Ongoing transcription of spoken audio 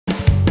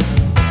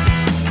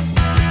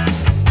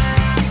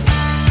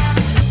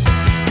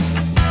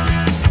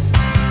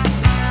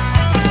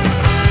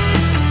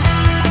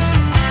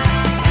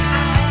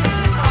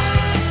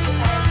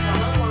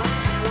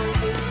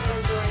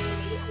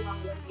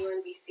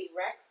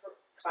Rec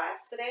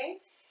class today.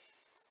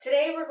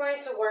 Today we're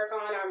going to work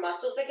on our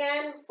muscles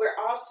again. We're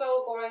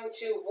also going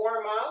to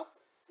warm up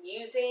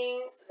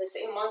using the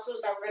same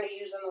muscles that we're going to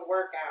use in the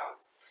workout.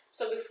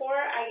 So before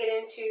I get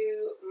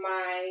into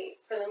my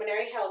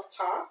preliminary health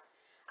talk,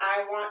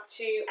 I want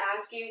to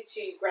ask you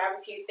to grab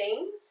a few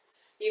things.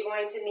 You're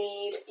going to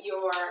need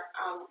your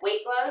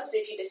weight gloves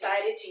if you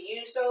decided to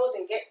use those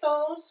and get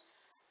those.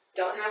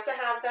 Don't have to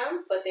have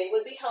them, but they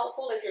would be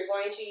helpful if you're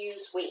going to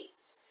use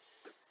weights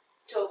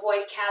to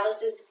avoid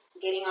calluses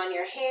getting on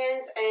your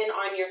hands and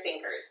on your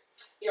fingers.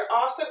 You're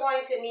also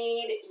going to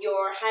need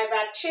your high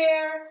back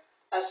chair,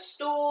 a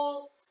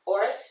stool,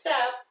 or a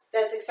step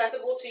that's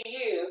accessible to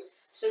you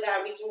so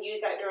that we can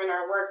use that during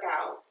our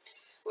workout.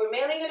 We're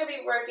mainly going to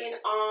be working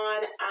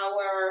on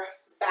our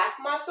back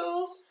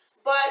muscles,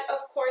 but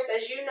of course,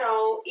 as you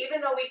know,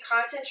 even though we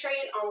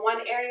concentrate on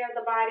one area of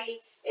the body,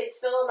 it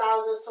still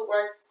allows us to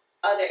work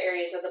other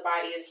areas of the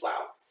body as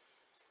well,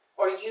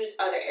 or use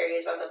other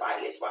areas of the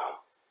body as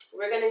well.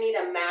 We're going to need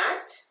a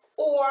mat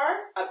or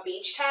a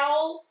beach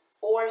towel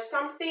or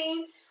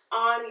something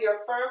on your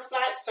firm,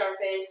 flat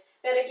surface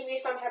that'll give you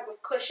some type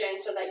of cushion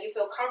so that you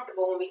feel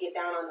comfortable when we get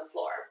down on the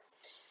floor.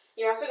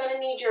 You're also going to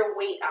need your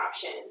weight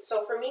option.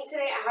 So for me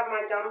today, I have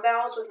my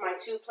dumbbells with my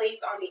 2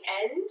 plates on the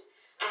end.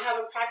 I have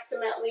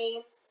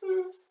approximately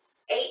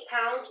 8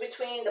 pounds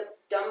between the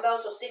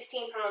dumbbells, so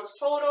 16 pounds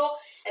total,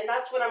 and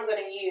that's what I'm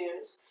going to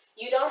use.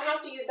 You don't have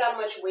to use that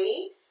much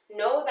weight.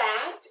 Know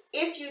that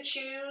if you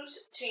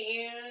choose to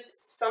use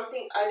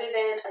something other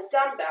than a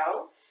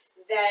dumbbell,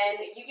 then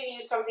you can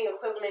use something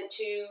equivalent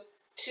to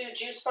 2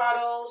 juice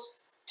bottles,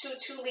 2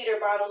 2-liter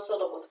bottles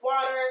filled up with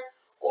water,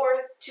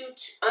 or 2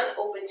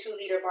 unopened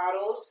 2-liter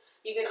bottles.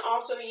 You can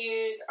also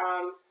use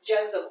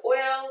jugs of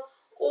oil,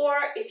 or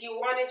if you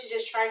wanted to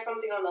just try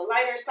something on the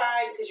lighter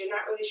side because you're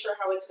not really sure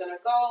how it's going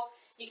to go,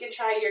 you can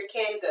try your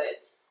canned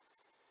goods.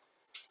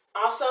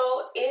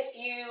 Also, if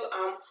you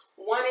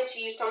wanted to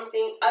use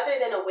something other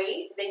than a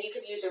weight, then you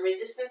could use a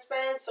resistance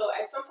band. So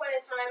at some point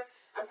in time,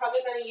 I'm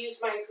probably going to use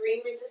my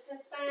green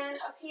resistance band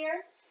up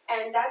here.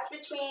 And that's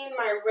between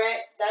my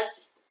red,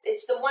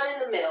 it's the one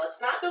in the middle. It's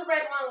not the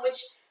red one,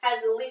 which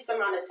has the least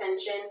amount of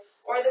tension,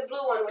 or the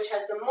blue one, which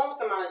has the most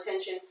amount of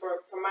tension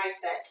for my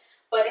set.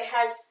 But it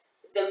has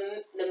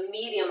the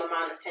medium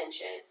amount of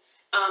tension.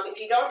 If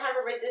you don't have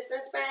a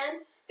resistance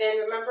band, then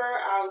remember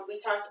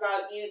we talked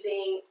about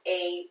using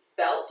a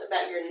belt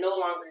that you're no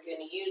longer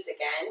going to use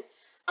again.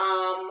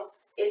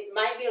 It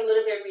might be a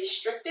little bit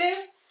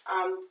restrictive,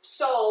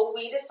 so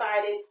we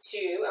decided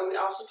to, and we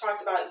also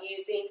talked about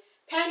using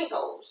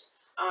pantyhose.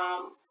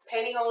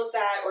 Pantyhose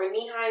or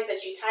knee highs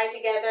that you tie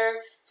together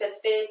to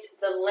fit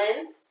the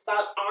length,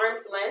 about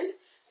arm's length,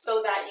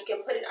 so that you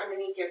can put it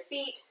underneath your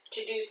feet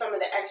to do some of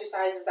the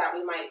exercises that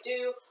we might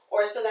do,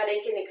 or so that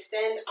it can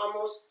extend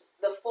almost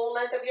the full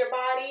length of your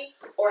body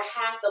or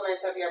half the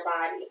length of your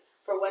body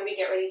for when we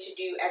get ready to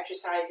do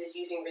exercises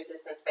using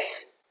resistance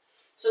bands.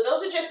 So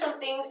those are just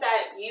some things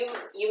that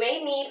you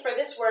may need for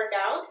this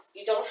workout.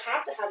 You don't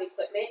have to have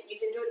equipment. You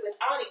can do it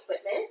without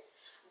equipment,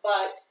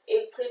 but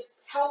it could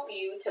help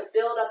you to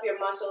build up your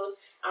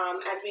muscles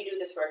as we do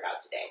this workout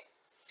today.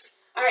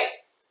 All right.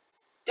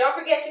 Don't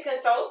forget to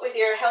consult with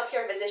your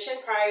healthcare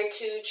physician prior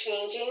to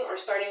changing or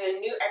starting a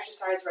new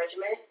exercise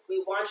regimen.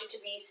 We want you to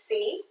be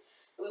safe.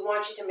 We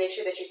want you to make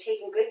sure that you're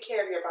taking good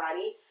care of your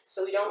body.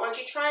 So we don't want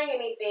you trying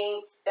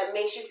anything that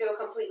makes you feel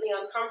completely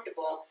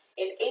uncomfortable.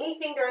 If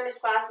anything during this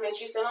class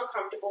makes you feel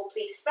uncomfortable,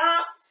 please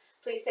stop.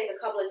 Please take a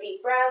couple of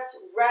deep breaths,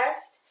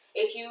 rest.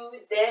 If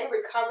you then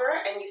recover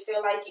and you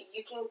feel like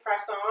you can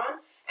press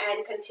on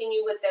and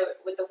continue with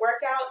the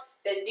workout,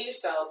 then do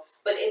so.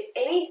 But if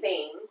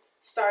anything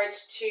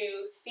starts to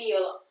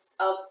feel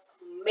of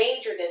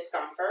major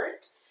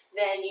discomfort,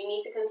 then you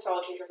need to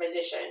consult with your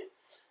physician.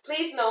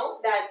 Please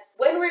note that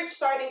when we're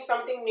starting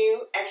something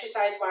new,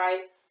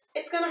 exercise-wise,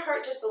 it's going to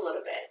hurt just a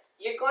little bit.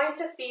 You're going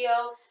to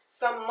feel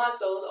some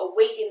muscles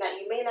awaken that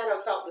you may not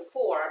have felt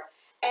before,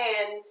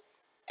 and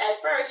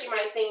at first you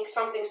might think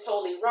something's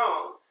totally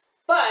wrong.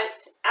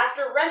 But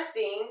after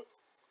resting,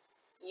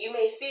 you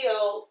may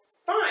feel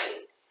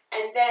fine.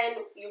 And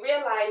then you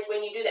realize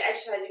when you do the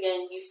exercise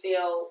again, you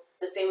feel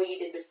the same way you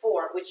did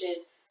before, which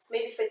is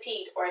maybe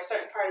fatigued or a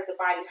certain part of the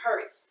body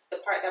hurts, the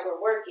part that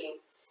we're working.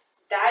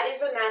 That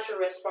is a natural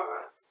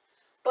response.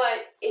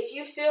 But if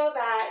you feel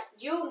that,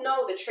 you'll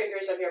know the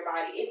triggers of your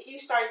body. If you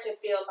start to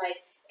feel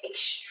like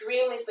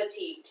extremely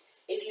fatigued,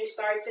 if you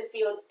start to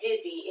feel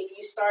dizzy, if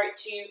you start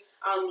to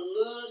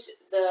lose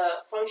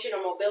the function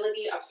or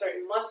mobility of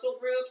certain muscle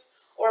groups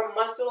or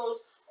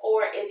muscles,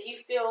 or if you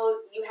feel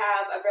you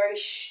have a very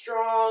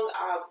strong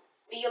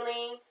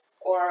feeling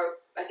or,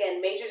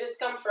 again, major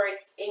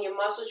discomfort in your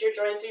muscles, your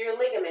joints, or your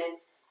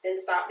ligaments, then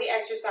stop the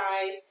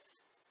exercise,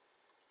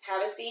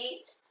 have a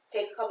seat,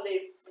 take a couple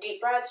of deep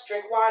breaths,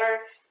 drink water,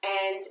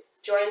 and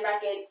join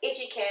back in if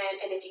you can.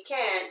 And if you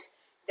can't,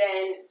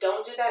 then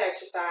don't do that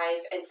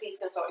exercise, and please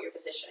consult your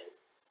physician.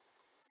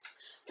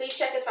 Please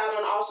check us out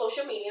on all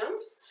social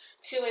mediums,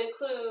 to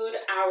include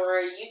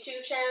our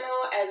YouTube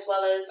channel as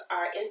well as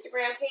our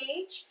Instagram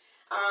page.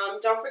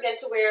 Don't forget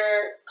to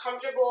wear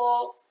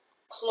comfortable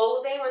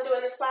clothing when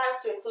doing this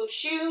class, to include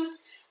shoes,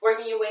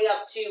 working your way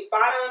up to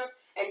bottoms,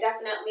 and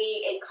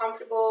definitely a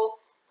comfortable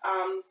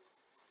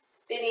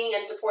fitting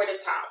and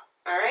supportive top.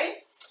 All right?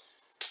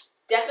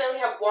 Definitely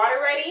have water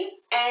ready,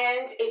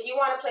 and if you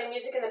want to play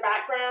music in the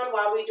background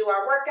while we do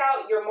our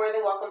workout, you're more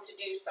than welcome to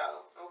do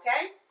so,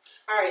 okay?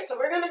 All right, so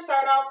we're going to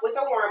start off with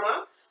a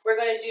warm-up. We're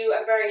going to do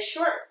a very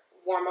short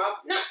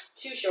warm-up, not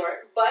too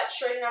short, but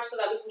short enough so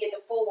that we can get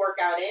the full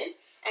workout in.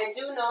 And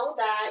do know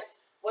that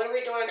when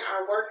we're doing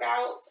our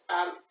workout,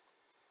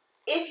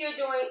 if you're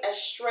doing a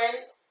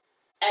strength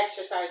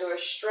exercise or a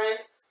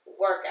strength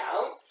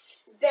workout,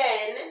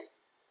 then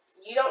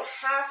you don't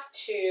have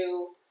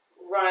to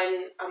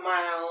run a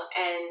mile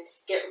and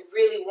get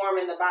really warm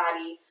in the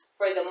body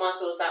for the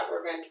muscles that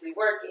we're going to be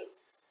working.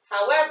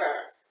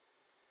 However,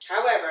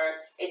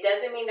 it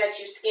doesn't mean that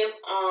you skimp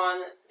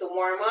on the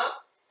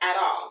warm-up at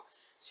all.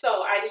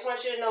 So I just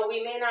want you to know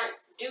we may not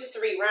do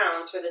 3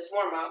 rounds for this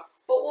warm-up,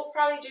 but we'll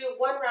probably do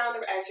 1 round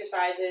of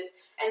exercises,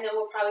 and then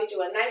we'll probably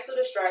do a nice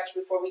little stretch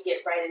before we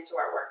get right into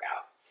our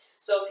workout.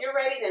 So if you're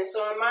ready, then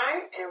so am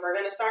I, and we're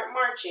going to start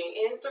marching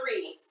in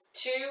 3,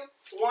 2,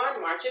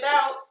 1, march it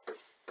out.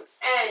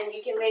 And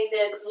you can make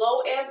this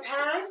low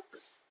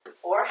impact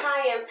or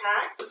high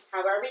impact,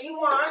 however you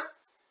want.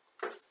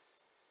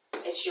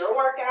 It's your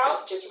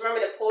workout. Just remember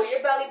to pull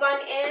your belly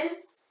button in.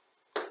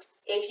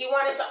 If you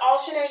wanted to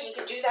alternate, you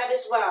can do that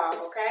as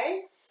well,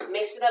 okay?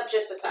 Mix it up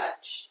just a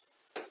touch.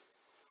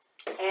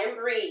 And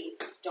breathe.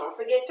 Don't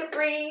forget to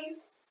breathe.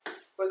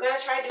 We're going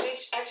to try to do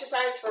each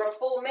exercise for a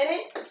full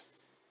minute.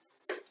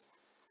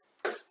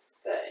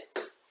 Good.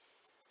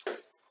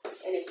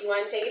 And if you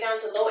want to take it down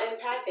to low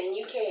impact, then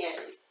you can.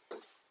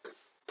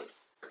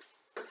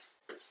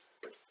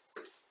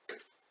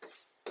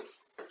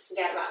 You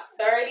got about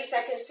 30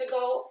 seconds to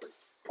go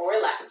or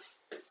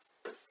less.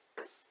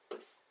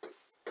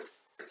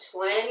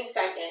 20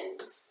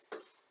 seconds.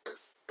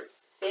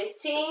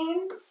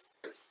 15.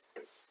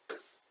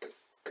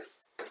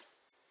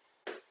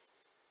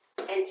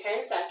 And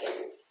 10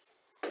 seconds.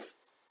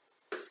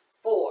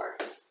 4,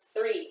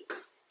 3,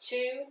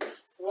 2,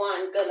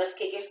 1. Good. Let's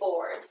kick it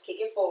forward. Kick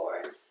it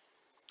forward.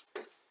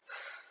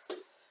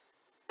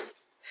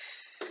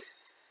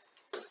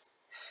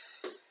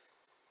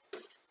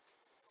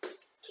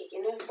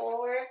 Kicking it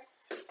forward.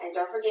 And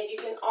don't forget you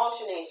can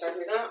alternate. So if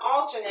you're going to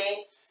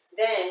alternate,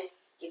 then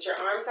get your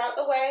arms out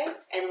the way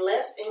and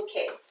lift and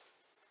kick.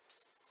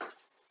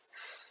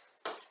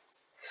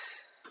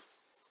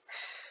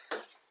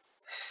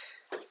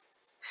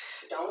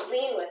 Don't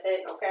lean with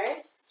it,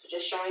 okay? So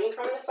just showing you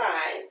from the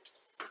side.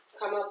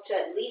 Come up to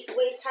at least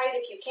waist height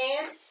if you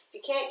can. If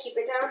you can't, keep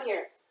it down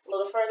here. A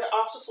little further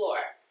off the floor.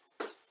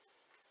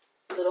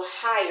 A little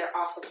higher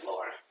off the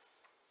floor.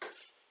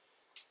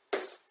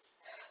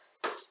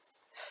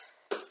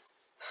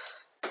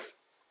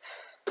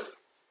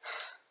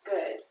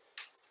 Good.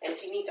 And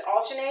if you need to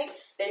alternate,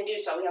 then do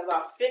so. We have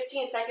about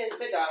 15 seconds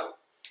to go.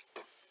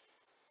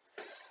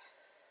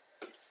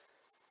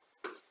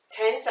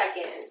 10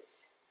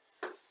 seconds.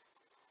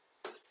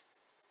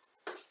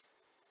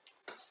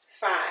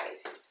 5,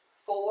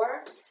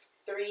 4,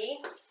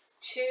 3,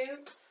 2,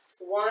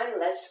 1.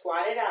 Let's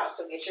squat it out.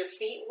 So get your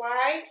feet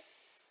wide,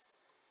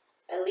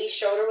 at least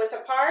shoulder width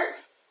apart.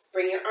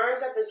 Bring your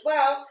arms up as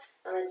well.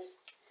 And let's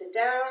sit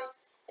down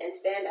and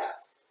stand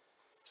up.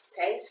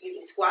 Okay, so you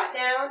can squat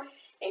down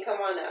and come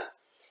on up.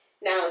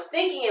 Now I was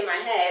thinking in my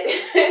head,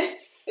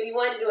 if you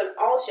wanted to do an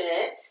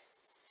alternate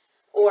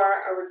or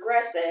a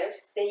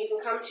regressive, then you can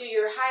come to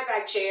your high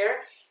back chair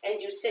and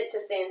do sit to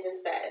stands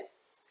instead.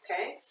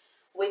 Okay,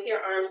 with your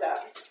arms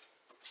up.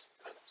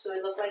 So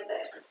it look like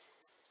this.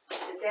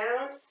 Sit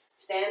down,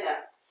 stand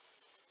up.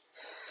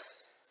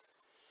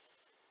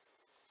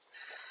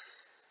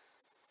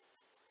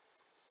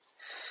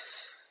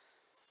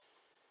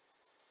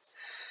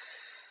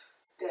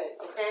 Good,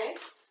 okay?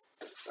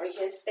 Or you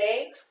can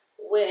stay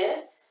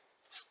with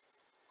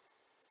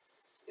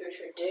your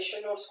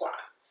traditional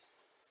squats.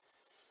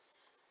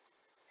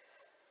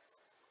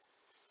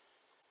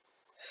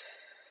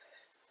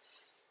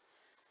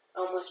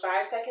 Almost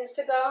 5 seconds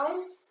to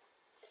go.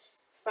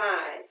 5,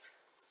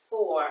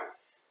 4,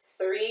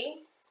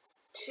 3,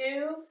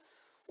 2,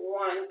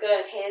 1.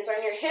 Good. Hands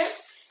on your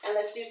hips. And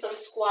let's do some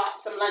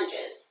squats, some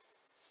lunges.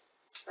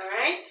 All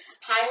right?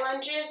 High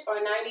lunges or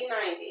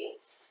 90-90.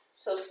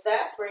 So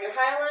step for your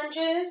high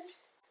lunges.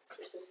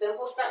 Just a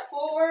simple step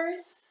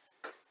forward.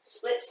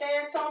 Split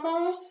stance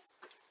almost.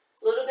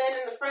 A little bend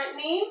in the front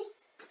knee.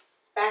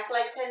 Back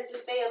leg tends to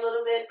stay a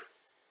little bit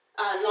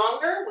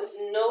longer with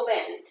no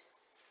bend.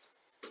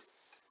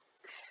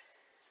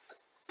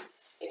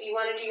 If you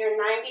want to do your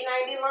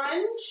 90-90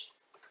 lunge,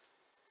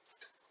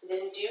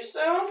 then do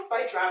so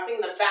by dropping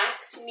the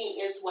back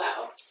knee as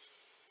well.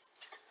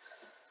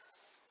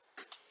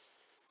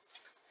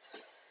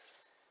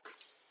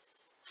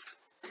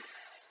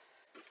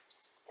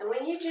 And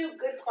when you do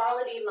good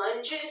quality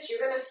lunges, you're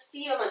going to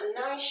feel a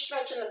nice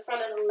stretch in the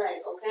front of the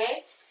leg,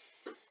 okay?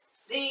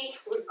 The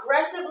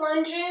regressive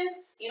lunges,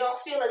 you don't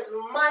feel as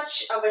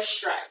much of a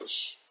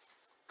stretch.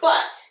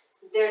 But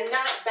they're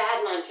not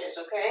bad lunges,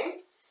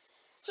 okay?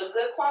 So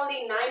good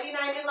quality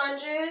 90-90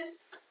 lunges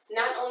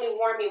not only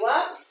warm you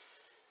up,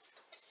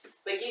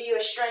 but give you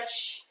a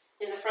stretch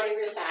in the front of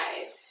your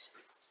thighs.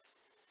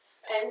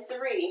 And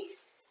 3,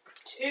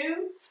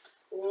 2,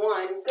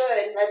 1.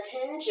 Good. Let's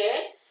hinge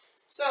it.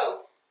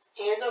 So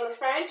hands on the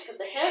front of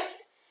the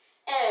hips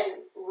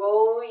and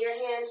roll your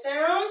hands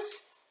down.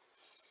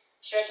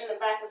 Stretching the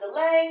back of the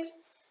legs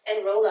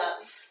and roll up.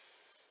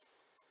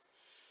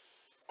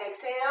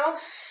 Exhale.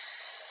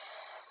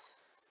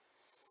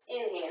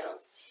 Inhale.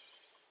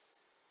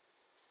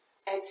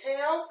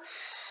 Exhale.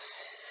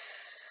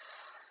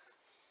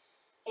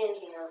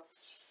 Inhale.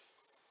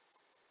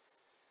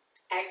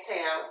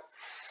 Exhale.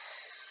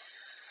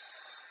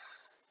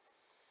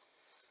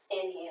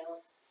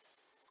 Inhale.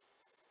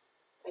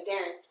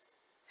 Again.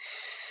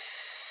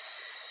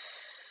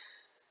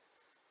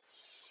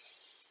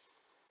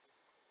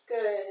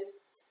 Good.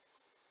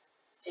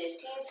 15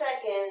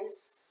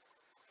 seconds.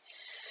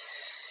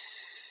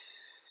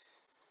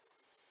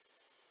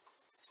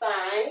 5,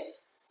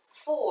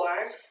 4,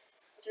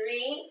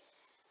 3,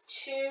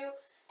 2,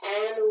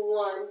 and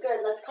 1. Good.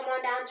 Let's come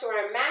on down to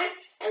our mat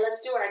and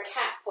let's do our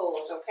cat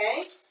pose,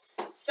 okay?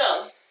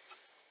 So,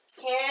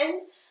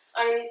 hands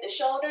underneath the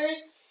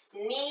shoulders,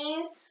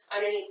 knees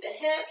underneath the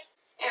hips,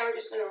 and we're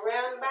just going to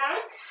round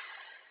back.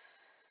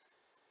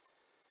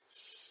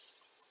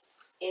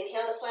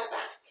 Inhale to flat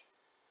back.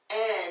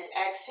 And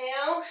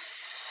exhale.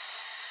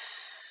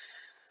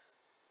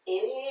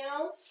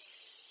 Inhale.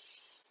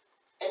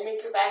 And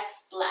make your back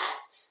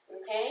flat,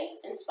 okay?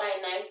 And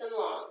spine nice and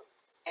long.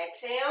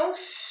 Exhale.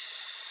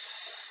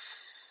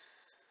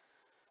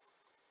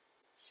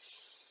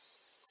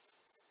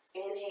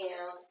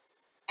 Inhale.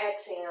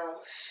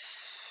 Exhale.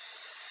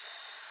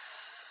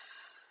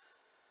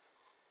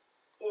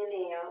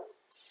 Inhale.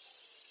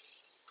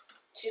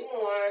 2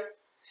 more.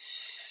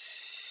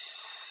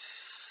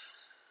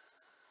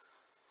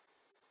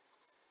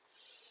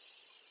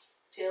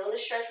 Feel the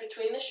stretch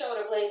between the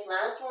shoulder blades.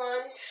 Last one.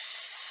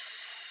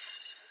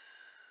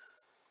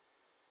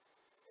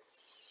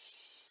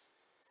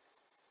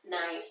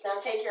 Nice. Now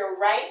take your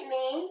right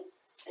knee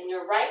and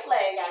your right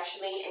leg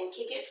actually and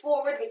kick it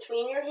forward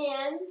between your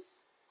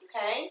hands,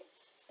 okay?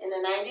 In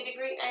a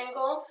 90-degree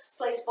angle.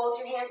 Place both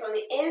your hands on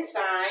the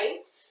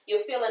inside.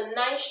 You'll feel a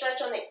nice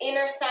stretch on the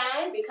inner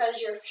thigh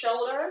because your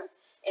shoulder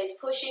is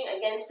pushing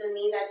against the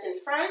knee that's in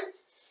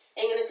front.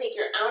 And you're going to take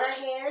your outer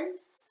hand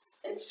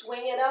and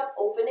swing it up,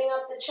 opening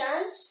up the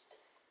chest.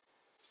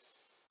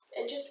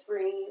 And just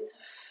breathe.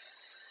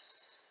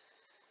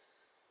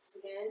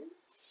 Again.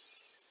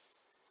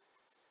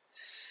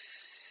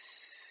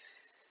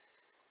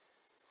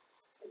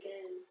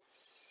 Again.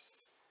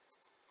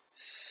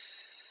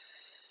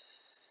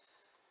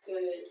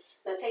 Good.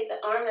 Now take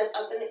the arm that's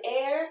up in the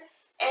air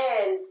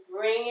and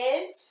bring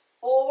it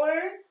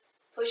forward,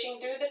 pushing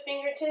through the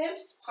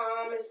fingertips.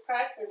 Palm is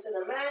pressed into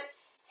the mat.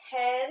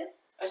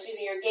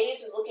 Your gaze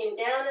is looking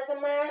down at the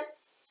mat.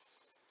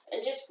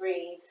 And just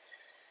breathe.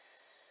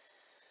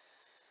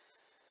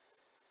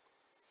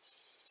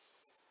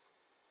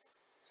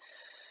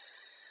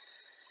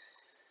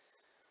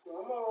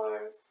 One more.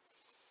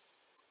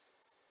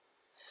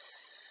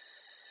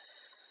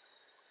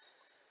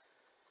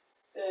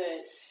 Good.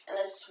 And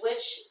let's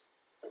switch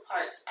the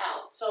parts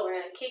out. So we're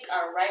going to kick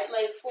our right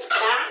leg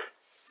back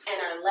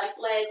and our left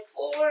leg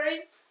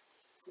forward.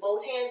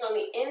 Both hands on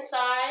the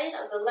inside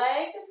of the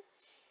leg.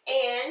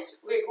 And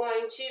we're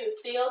going to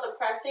feel the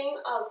pressing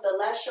of the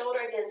left shoulder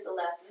against the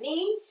left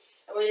knee.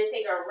 And we're going to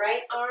take our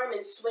right arm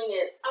and swing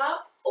it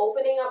up,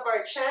 opening up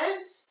our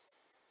chest.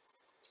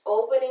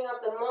 Opening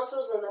up the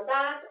muscles in the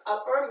back,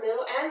 upper,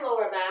 middle, and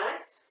lower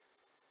back.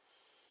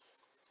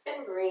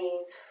 And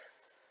breathe.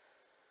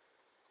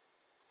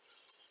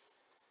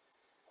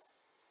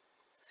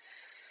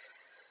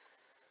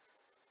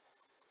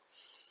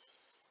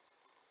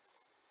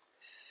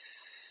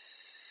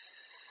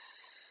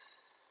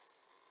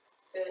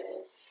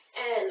 Good.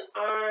 And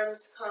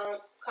arms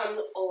come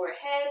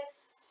overhead,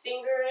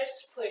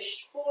 fingers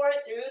pushed forward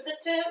through the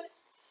tips,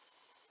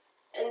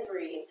 and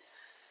breathe.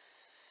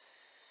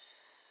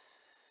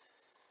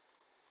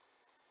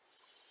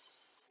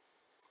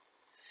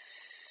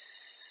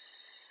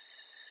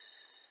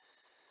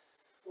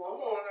 One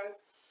more.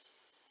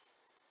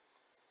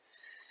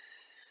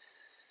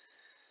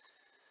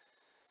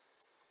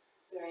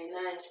 Very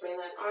nice. Bring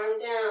that arm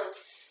down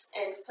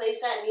and place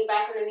that knee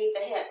back underneath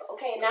the hip.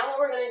 Okay, now what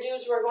we're going to do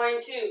is we're going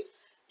to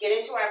get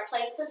into our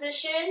plank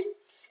position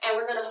and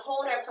we're going to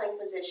hold our plank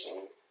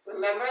position.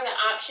 Remember,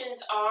 the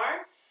options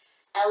are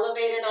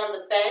elevated on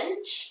the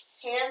bench,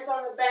 hands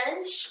on the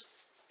bench,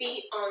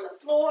 feet on the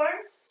floor.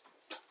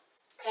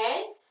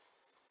 Okay?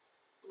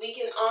 We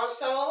can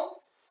also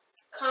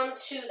come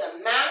to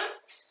the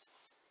mat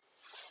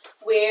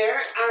where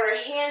our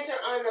hands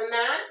are on the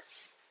mat,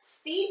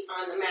 feet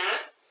on the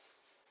mat.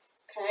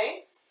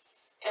 Okay?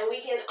 And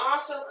we can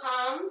also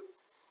come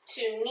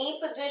to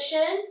knee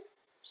position.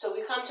 So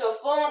we come to a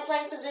full-on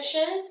plank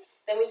position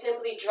Then we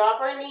simply drop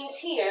our knees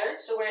here,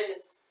 so we're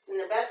in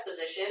the best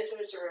position, so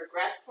it's a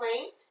regress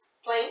plank.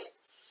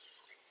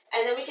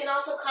 And then we can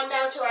also come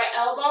down to our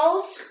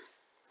elbows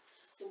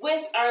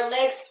with our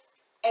legs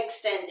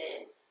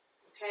extended,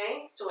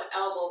 okay? So an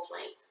elbow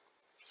plank.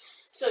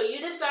 So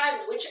you decide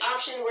which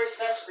option works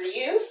best for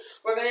you.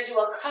 We're going to do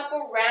a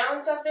couple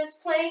rounds of this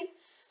plank,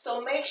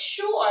 so make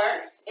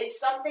sure it's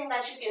something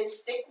that you can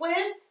stick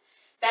with.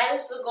 That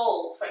is the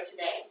goal for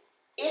today.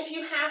 If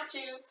you have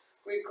to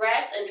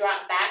regress and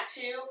drop back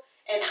to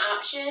an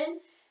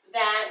option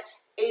that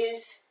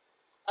is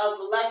of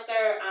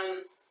lesser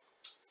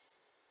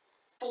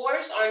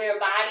force on your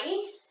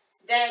body,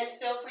 then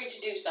feel free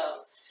to do so.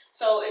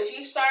 So if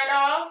you start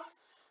off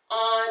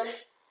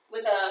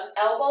with an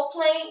elbow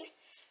plank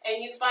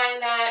and you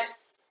find that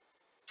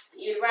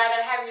you'd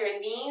rather have your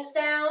knees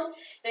down,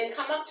 then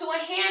come up to a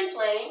hand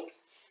plank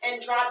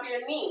and drop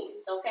your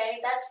knees, okay?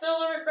 That's still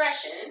a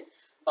regression,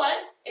 but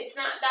it's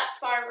not that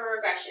far of a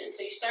regression.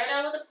 So you start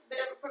out with a bit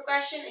of a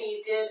progression and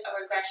you did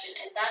a regression,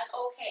 and that's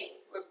okay.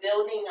 We're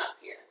building up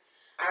here,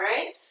 all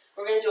right?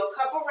 We're going to do a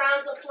couple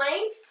rounds of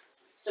planks,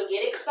 so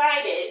get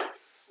excited.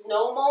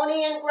 No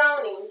moaning and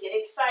groaning. Get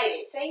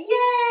excited. Say,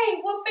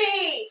 yay,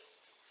 whoopee.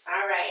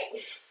 All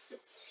right.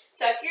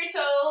 Tuck your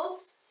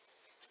toes.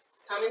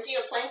 Come into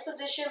your plank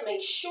position.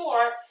 Make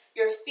sure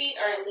your feet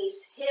are at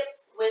least hip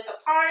width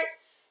apart.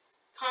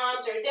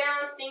 Palms are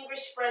down.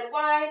 Fingers spread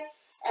wide.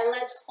 And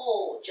let's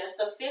hold. Just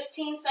a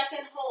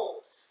 15-second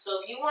hold. So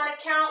if you want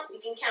to count,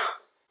 we can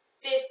count.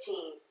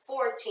 15,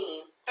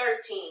 14,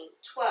 13,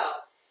 12,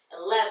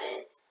 11,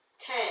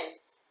 10,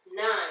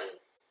 9,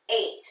 8,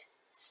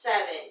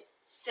 7,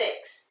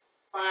 6,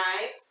 5,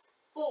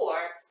 4,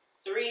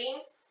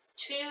 3,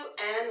 2,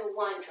 and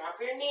 1. Drop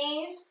your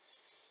knees.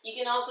 You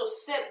can also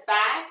sit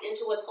back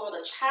into what's called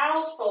a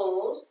child's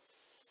pose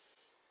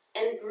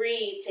and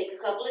breathe. Take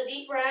a couple of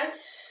deep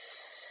breaths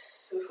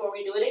before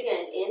we do it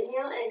again.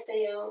 Inhale,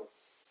 exhale.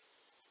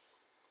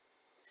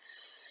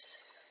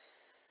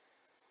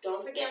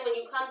 Don't forget, when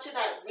you come to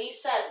that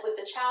reset with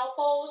the child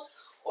pose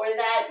or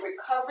that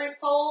recovery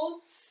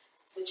pose,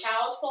 the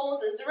child's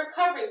pose is the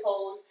recovery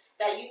pose,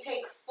 that you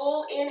take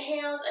full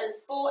inhales and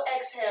full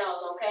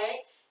exhales,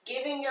 okay?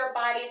 Giving your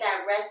body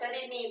that rest that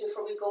it needs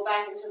before we go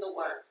back into the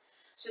work.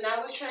 So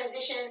now we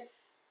transition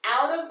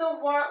out of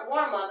the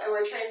warm-up and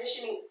we're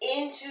transitioning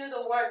into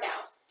the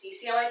workout. Do you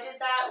see how I did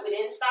that? We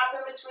didn't stop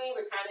in between.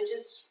 We're kind of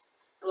just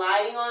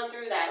gliding on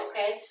through that,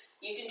 okay?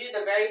 You can do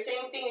the very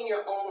same thing in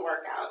your own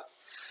workout.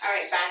 All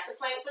right, back to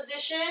plank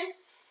position.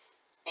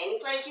 Any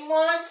plank you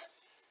want.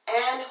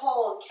 And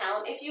hold.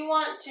 Count if you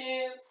want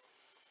to.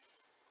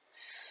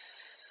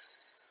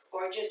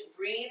 Or just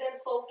breathe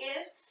and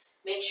focus.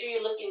 Make sure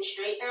you're looking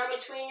straight down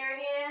between your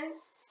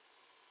hands.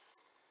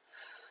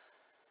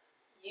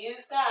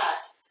 You've got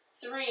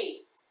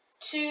 3,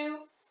 2,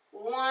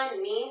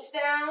 1. Knees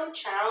down.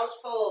 Child's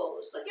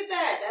pose. Look at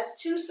that.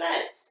 That's 2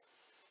 sets.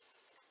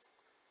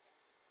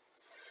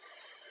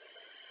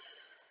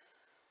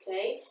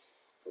 Okay.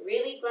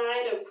 Really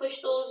glide and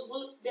push those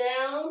glutes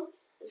down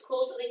as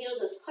close to the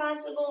heels as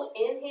possible.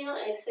 Inhale,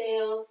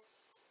 exhale.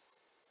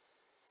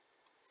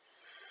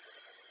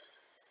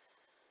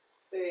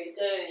 Very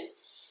good.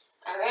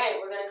 All right,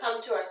 we're going to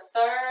come to our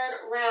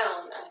third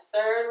round,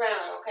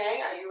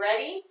 okay? Are you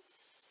ready?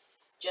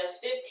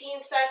 Just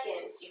 15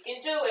 seconds. You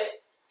can do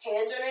it.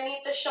 Hands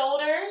underneath the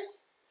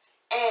shoulders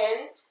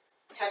and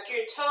tuck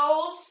your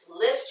toes,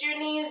 lift your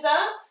knees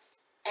up,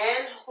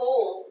 and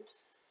hold.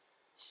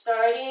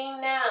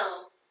 Starting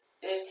now.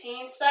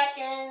 15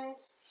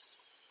 seconds.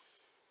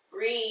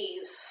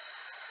 Breathe.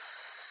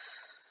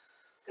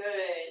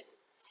 Good.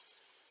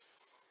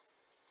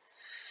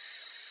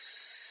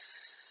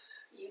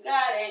 You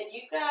got it.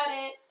 You got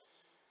it.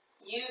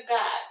 You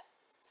got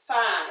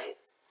 5,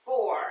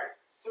 4,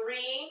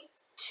 3,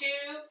 2,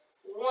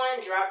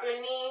 1. Drop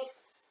your knees.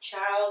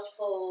 Child's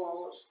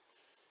pose.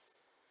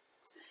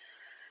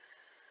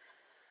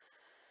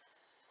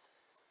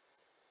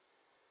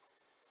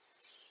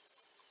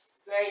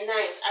 Very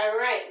nice. All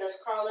right,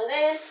 let's crawl it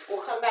in.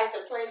 We'll come back to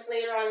planks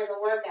later on in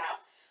the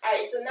workout. All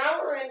right, so now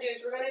what we're going to do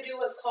is we're going to do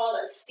what's called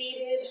a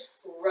seated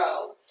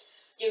row.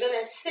 You're going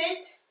to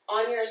sit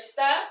on your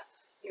step,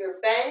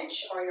 your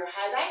bench, or your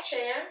high back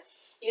chair.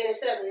 You're going to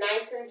sit up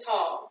nice and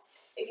tall.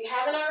 If you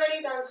haven't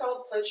already done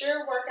so, put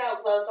your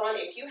workout gloves on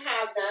if you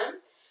have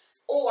them,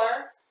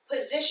 or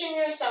position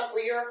yourself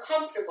where you're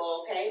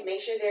comfortable, okay?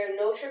 Make sure there are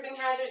no tripping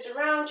hazards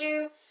around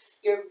you.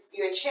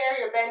 Your chair,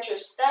 your bench, your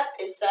step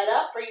is set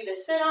up for you to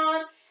sit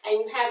on,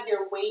 and you have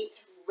your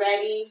weight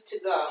ready to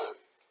go.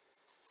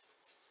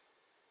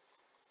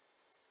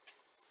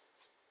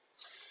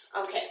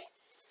 Okay,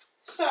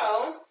 so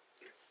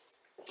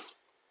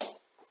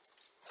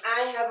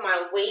I have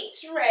my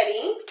weights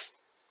ready,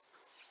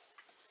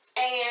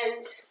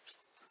 and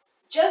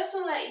just to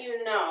let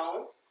you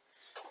know,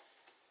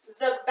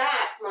 the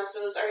back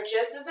muscles are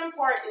just as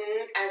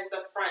important as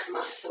the front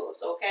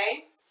muscles,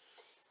 okay?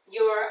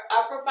 Your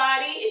upper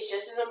body is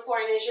just as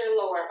important as your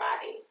lower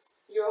body.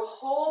 Your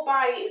whole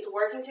body is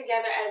working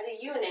together as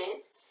a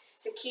unit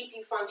to keep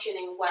you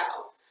functioning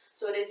well.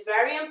 So it is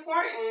very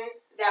important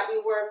that we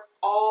work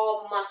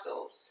all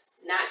muscles,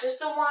 not just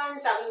the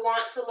ones that we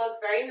want to look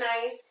very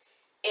nice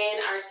in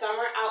our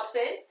summer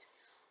outfit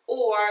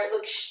or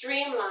look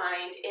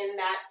streamlined in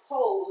that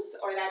pose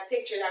or that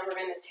picture that we're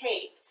going to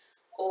take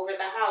over the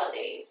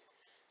holidays.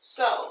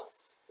 So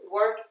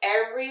work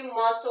every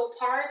muscle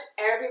part,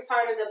 every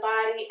part of the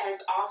body as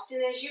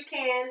often as you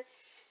can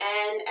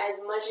and as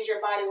much as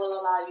your body will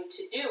allow you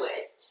to do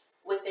it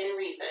within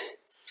reason.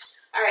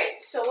 All right,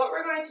 so what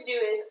we're going to do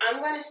is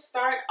I'm going to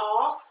start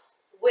off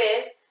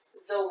with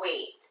the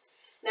weight.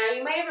 Now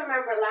you may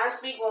remember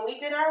last week when we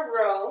did our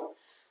row,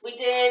 we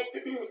did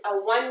a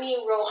 1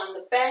 knee row on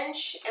the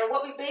bench, and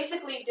what we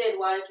basically did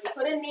was we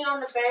put a knee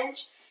on the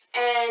bench,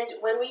 and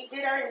when we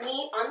did our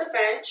knee on the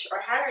bench, or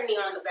had our knee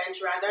on the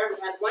bench rather, we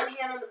had one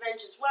hand on the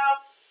bench as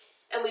well,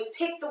 and we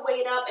picked the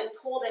weight up and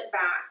pulled it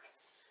back.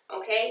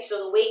 Okay,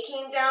 so the weight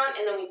came down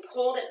and then we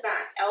pulled it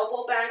back,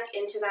 elbow back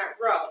into that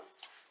row.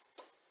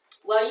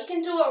 Well, you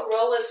can do a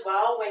row as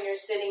well when you're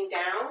sitting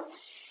down.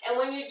 And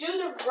when you do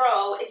the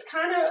row, it's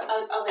kind of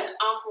an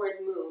awkward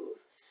move.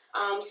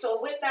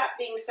 So with that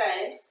being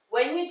said,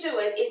 when you do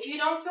it, if you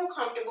don't feel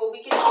comfortable,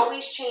 we can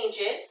always change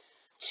it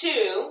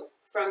to,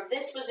 from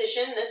this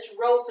position, this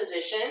row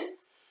position,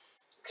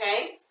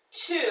 okay,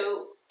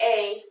 to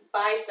a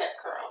bicep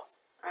curl,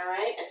 all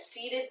right, a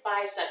seated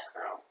bicep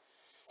curl.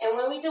 And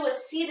when we do a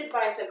seated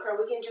bicep curl,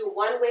 we can do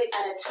one weight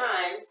at a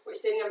time. We're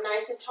sitting up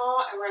nice and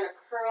tall, and we're going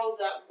to curl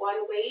the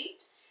one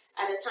weight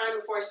at a time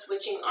before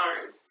switching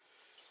arms.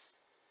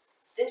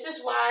 This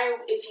is why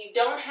if you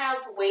don't have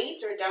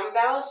weights or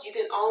dumbbells, you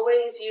can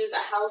always use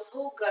a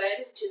household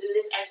good to do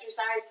this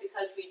exercise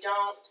because we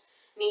don't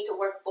need to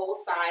work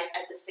both sides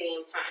at the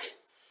same time.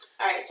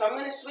 All right, so I'm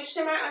going to switch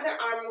to my other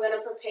arm. I'm going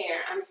to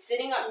prepare. I'm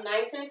sitting up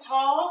nice and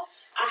tall.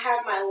 I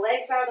have my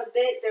legs out a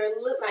bit.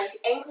 My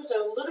ankles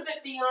are a little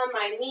bit beyond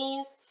my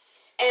knees,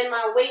 and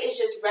my weight is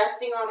just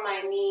resting on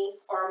my knee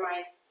or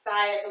my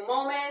thigh at the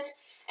moment.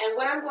 And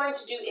what I'm going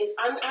to do is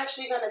I'm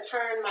actually going to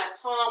turn my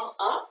palm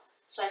up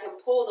so I can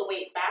pull the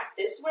weight back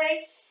this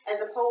way as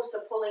opposed to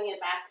pulling it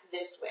back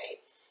this way.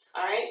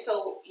 All right,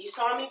 so you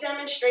saw me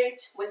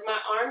demonstrate with my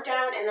arm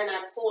down, and then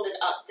I pulled it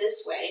up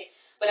this way.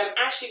 But I'm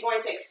actually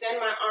going to extend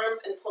my arms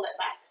and pull it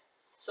back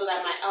so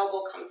that my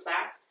elbow comes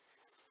back,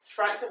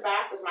 front to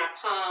back with my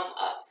palm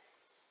up.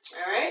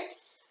 All right?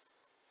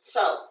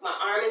 So my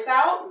arm is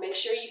out. Make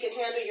sure you can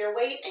handle your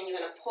weight, and you're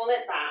going to pull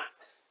it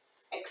back.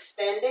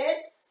 Extend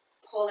it,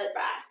 pull it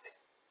back.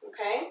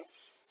 Okay?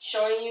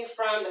 Showing you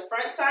from the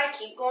front side.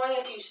 Keep going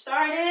if you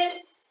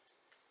started.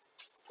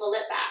 Pull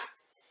it back.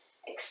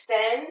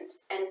 Extend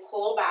and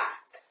pull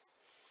back.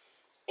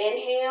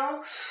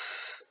 Inhale,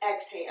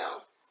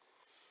 exhale.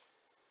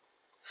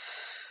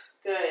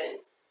 Good.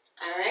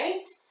 All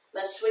right.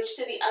 Let's switch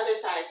to the other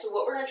side. So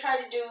what we're going to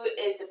try to do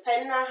is,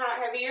 depending on how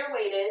heavy your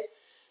weight is,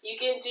 you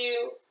can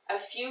do a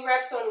few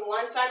reps on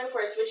one side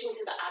before switching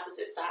to the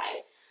opposite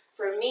side.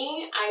 For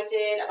me, I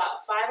did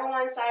about 5 on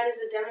one side as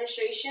a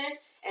demonstration,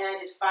 and I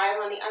did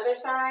 5 on the other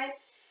side.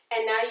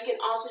 And now you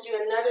can also do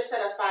another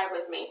set of 5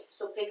 with me.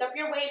 So pick up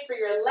your weight for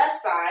your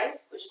left side,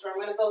 which is where I'm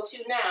going to go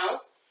to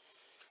now.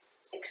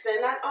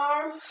 Extend that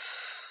arm,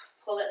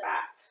 pull it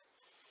back.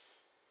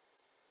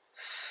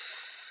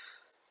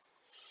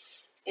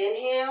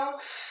 Inhale,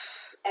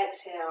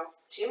 exhale.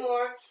 2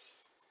 more.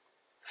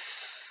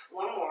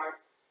 1 more.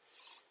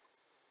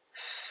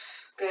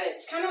 Good.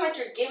 It's kind of like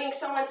you're giving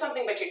someone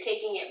something, but you're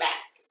taking it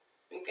back.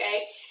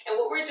 Okay? And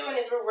what we're doing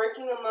is we're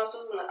working the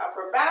muscles in the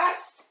upper back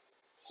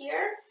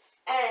here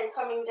and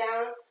coming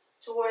down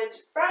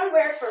towards around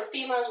where, for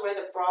females, where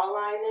the bra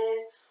line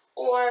is,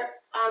 or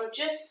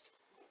just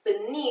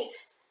beneath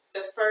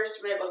the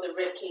first rib of the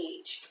rib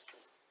cage.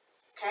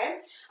 Okay?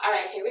 All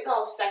right, here we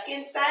go.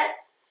 Second set.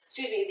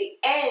 The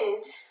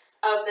end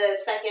of the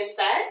second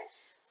set,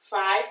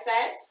 5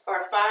 sets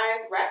or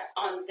 5 reps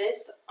on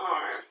this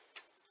arm.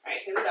 All right,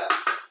 here we go.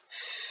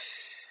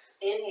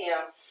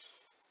 Inhale,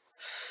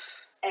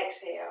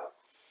 exhale,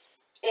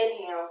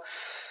 inhale,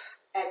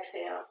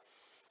 exhale.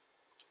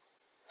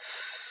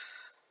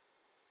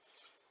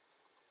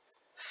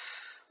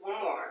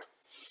 One more.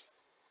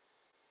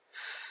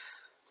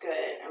 Good,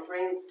 and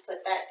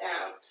put that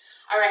down.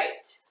 All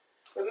right,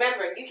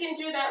 remember, you can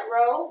do that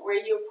row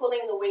where you're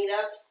pulling the weight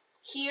up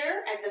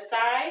here at the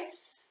side,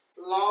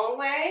 long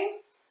way,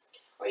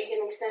 or you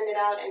can extend it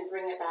out and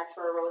bring it back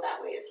for a row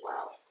that way as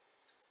well.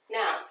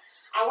 Now,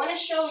 I want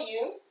to show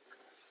you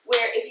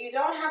where if you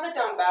don't have a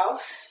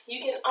dumbbell,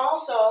 you can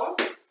also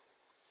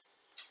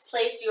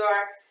place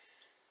your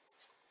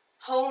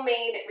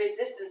homemade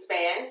resistance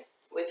band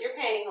with your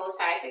pantyhose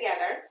tied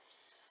together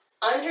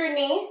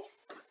underneath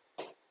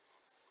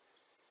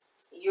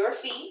your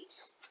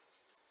feet,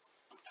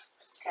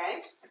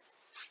 okay?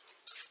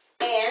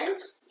 And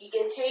you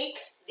can take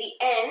the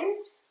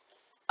ends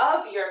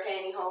of your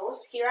pantyhose.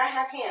 Here I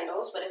have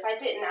handles, but if I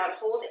didn't, I would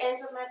hold the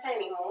ends of my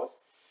pantyhose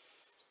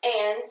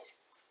and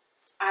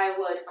I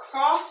would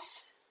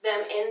cross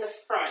them in the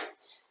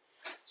front.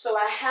 So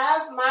I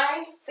have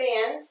my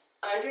bands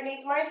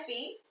underneath my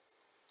feet,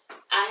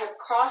 I have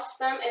crossed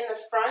them in the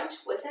front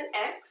with an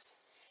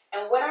X.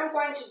 And what I'm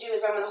going to do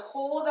is I'm going to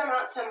hold them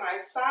out to my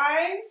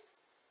side,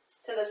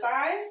 to the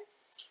side.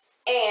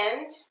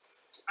 And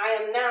I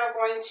am now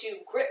going to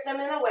grip them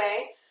in a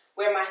way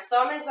where my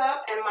thumb is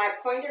up and my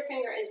pointer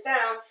finger is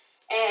down.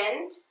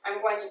 And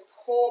I'm going to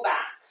pull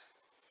back.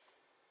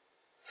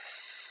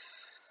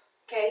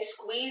 Okay,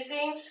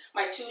 squeezing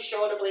my two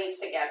shoulder blades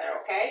together,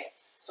 okay?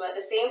 So at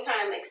the same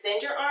time,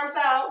 extend your arms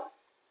out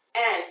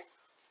and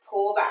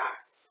pull back.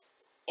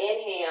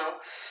 Inhale,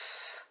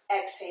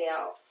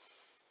 exhale,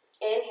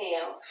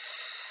 inhale,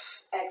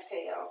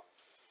 exhale,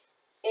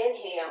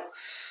 inhale,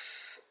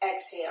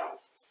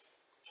 exhale,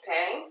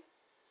 okay?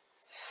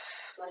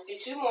 Let's do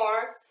two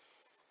more.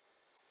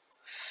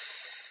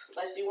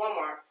 Let's do one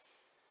more.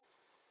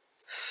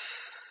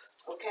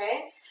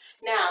 Okay?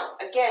 Now,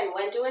 again,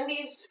 when doing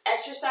these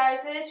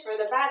exercises for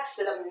the back,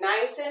 sit up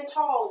nice and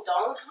tall.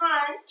 Don't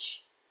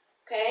hunch.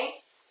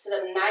 Okay? Sit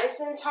up nice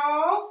and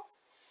tall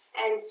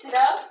and sit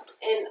up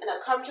in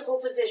a comfortable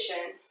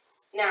position.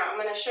 Now,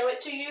 I'm going to show it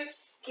to you in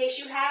case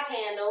you have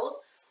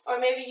handles, or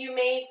maybe you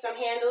made some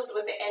handles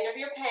with the end of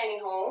your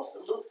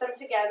pantyhose, loop them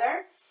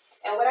together.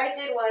 And what I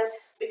did was,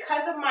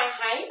 because of my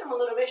height, I'm a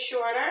little bit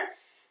shorter,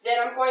 then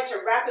I'm going to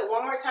wrap it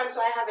one more time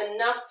so I have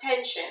enough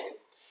tension.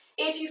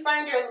 If you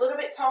find you're a little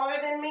bit taller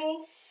than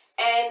me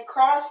and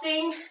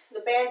crossing the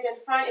bands in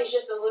front is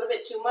just a little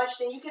bit too much,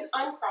 then you can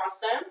uncross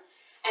them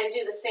and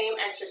do the same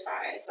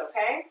exercise,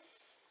 okay?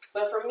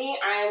 But for me,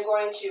 I am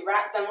going to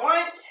wrap them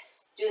once,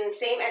 do the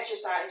same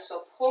exercise.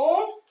 So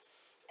pull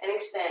and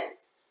extend.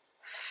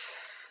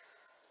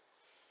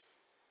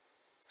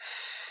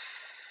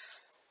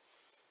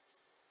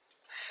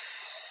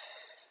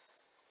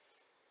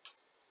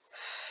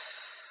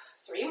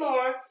 Three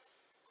more.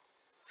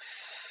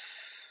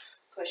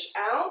 Push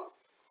out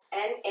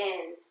and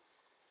in.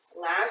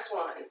 Last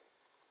one.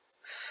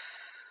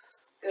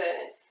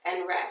 Good.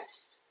 And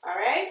rest. All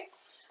right?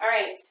 All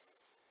right.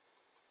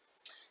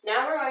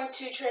 Now we're going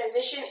to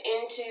transition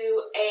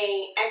into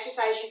an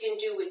exercise you can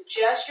do with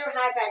just your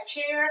high back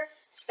chair,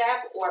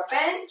 step, or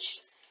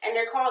bench. And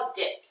they're called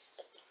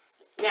dips.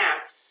 Now,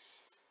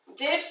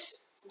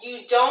 dips,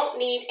 you don't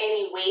need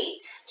any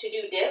weight to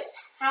do dips.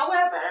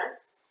 However,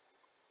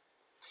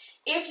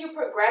 if you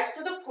progress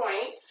to the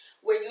point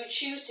where you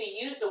choose to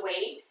use the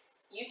weight,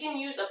 you can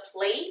use a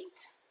plate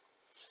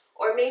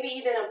or maybe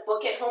even a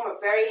book at home, a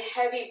very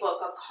heavy book,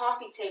 a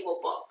coffee table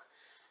book,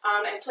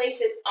 and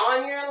place it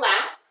on your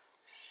lap,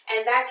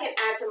 and that can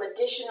add some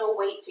additional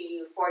weight to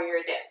you for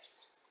your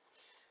dips.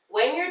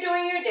 When you're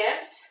doing your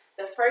dips,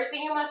 the first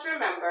thing you must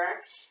remember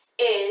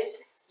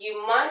is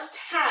you must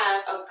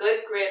have a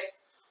good grip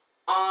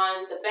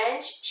on the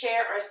bench,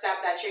 chair, or step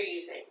that you're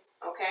using,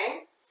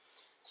 okay?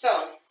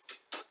 So,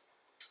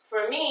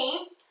 for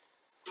me,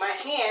 my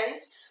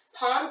hands,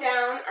 palm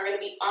down, are going to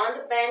be on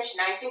the bench,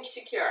 nice and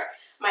secure.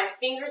 My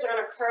fingers are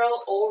going to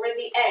curl over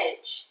the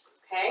edge,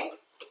 okay?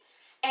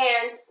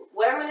 And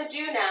what I'm going to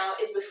do now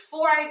is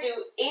before I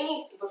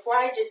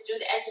just do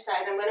the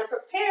exercise, I'm going to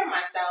prepare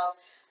myself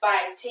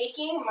by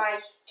taking my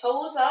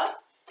toes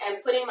up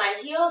and putting my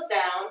heels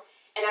down,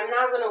 and I'm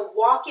now going to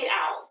walk it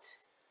out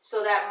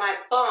so that my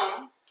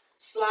bum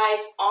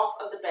slides off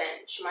of the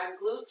bench. My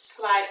glutes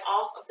slide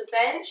off of the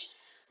bench,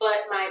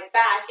 but my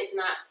back is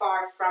not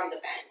far from the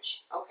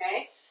bench,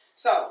 okay?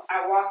 So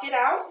I walk it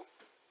out,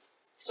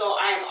 so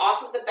I am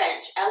off of the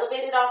bench,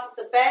 elevated off of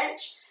the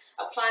bench,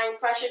 applying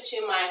pressure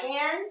to my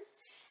hands,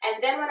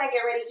 and then when I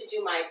get ready to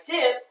do my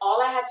dip,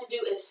 all I have to do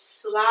is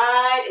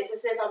slide. It's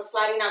as if I'm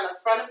sliding down the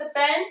front of the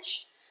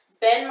bench,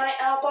 bend my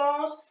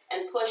elbows,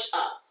 and push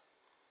up,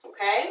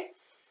 okay?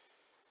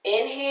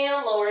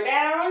 Inhale, lower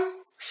down,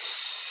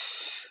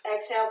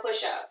 exhale,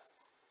 push up.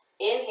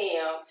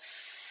 Inhale,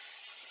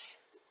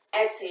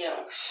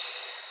 exhale,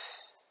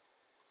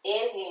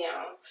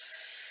 inhale,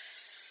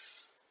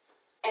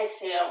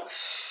 exhale.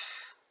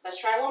 Let's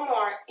try one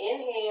more.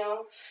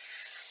 Inhale,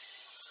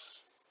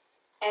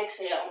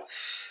 exhale,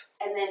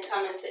 and then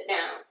come and sit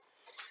down.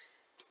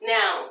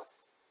 Now,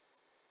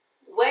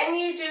 when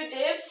you do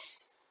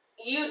dips,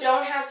 you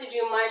don't have to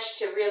do much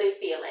to really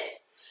feel it.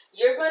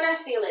 You're going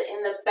to feel it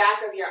in the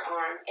back of your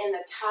arm, in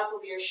the top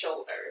of your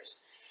shoulders.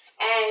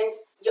 And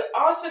you're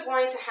also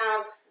going to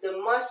have the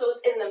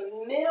muscles in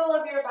the middle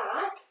of your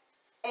back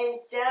and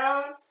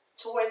down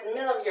towards the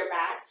middle of your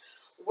back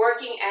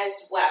working as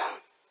well.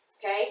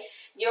 Okay?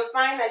 You'll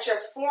find that your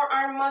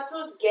forearm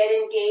muscles get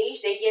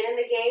engaged. They get in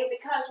the game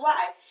because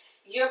why?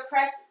 You're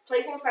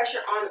placing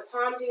pressure on the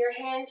palms of your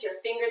hands. Your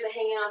fingers are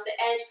hanging off the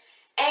edge.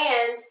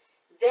 And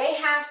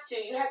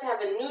you have to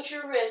have a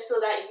neutral wrist so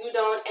that you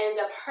don't end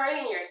up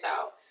hurting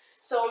yourself.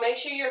 So make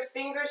sure your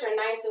fingers are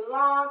nice and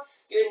long.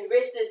 Your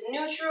wrist is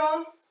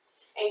neutral.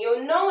 And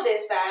you'll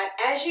notice that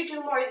as you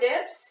do more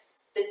dips,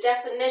 the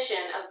definition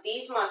of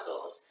these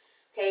muscles,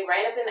 okay,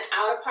 right up in the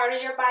outer part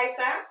of your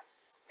bicep,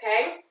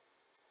 okay,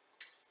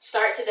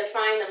 start to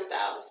define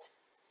themselves,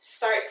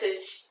 start to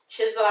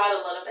chisel out a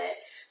little bit.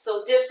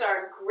 So dips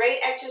are a great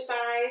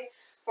exercise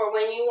for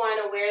when you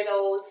want to wear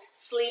those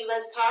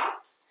sleeveless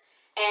tops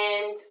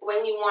and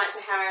when you want to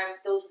have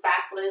those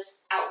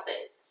backless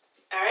outfits.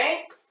 All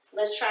right,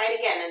 let's try it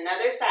again.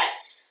 Another set.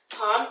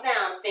 Palms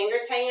down,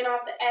 fingers hanging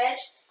off the edge,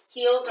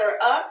 heels are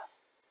up.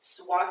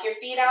 Walk your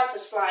feet out to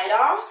slide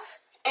off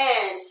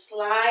and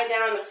slide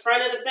down the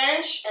front of the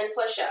bench and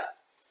push up.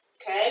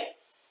 Okay,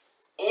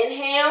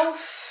 inhale,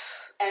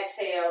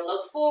 exhale,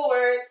 look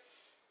forward.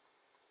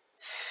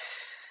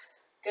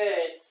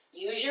 Good.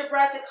 Use your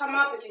breath to come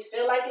up if you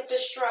feel like it's a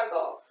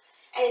struggle.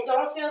 And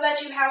don't feel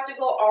that you have to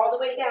go all the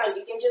way down.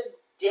 You can just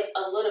dip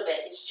a little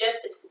bit.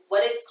 It's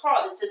what it's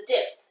called. It's a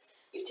dip.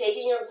 You're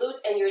taking your glutes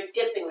and you're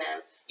dipping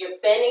them. You're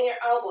bending your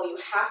elbow. You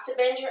have to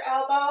bend your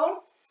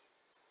elbow.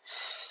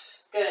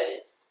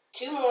 Good.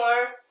 2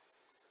 more.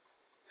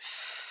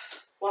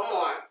 1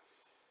 more.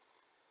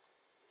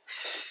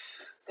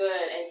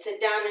 Good. And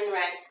sit down and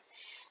rest.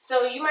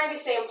 So you might be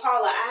saying,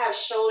 Paula, I have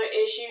shoulder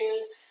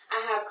issues.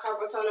 I have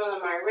carpal tunnel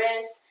in my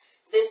wrist.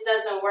 This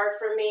doesn't work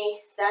for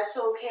me. That's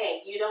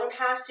okay. You don't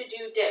have to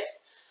do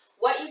dips.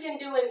 What you can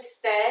do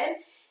instead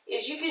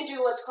is you can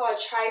do what's called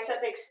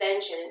tricep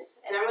extensions.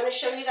 And I'm going to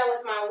show you that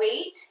with my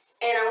weight.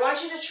 And I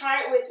want you to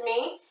try it with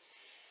me.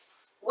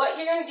 What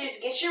you're going to do is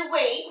get your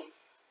weight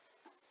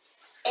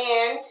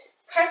and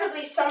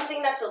preferably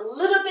something that's a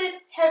little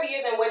bit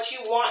heavier than what you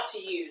want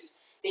to use,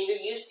 than you're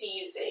used to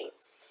using.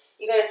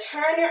 You're going to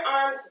turn your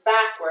arms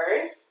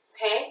backward,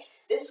 okay?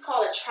 This is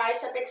called a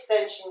tricep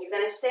extension. You're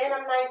going to stand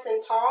up nice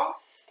and tall,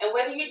 and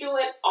whether you do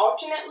it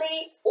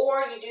alternately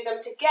or you do them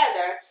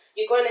together,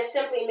 you're going to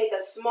simply make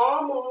a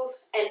small move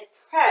and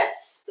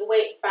press the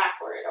weight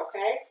backward,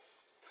 okay?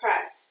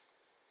 Press,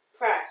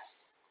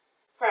 press,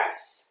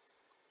 press,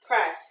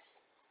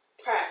 press,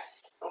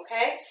 press,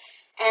 okay?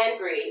 And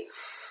breathe.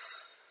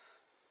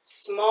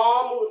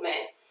 Small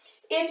movement.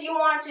 If you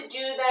want to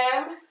do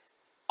them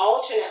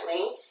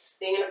alternately,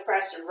 then you're going to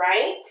press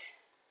right,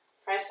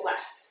 press left.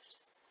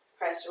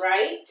 Press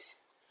right,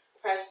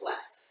 press left.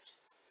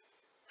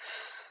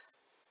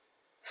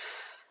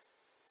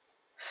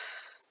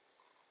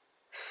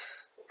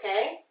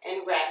 Okay,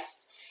 and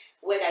rest.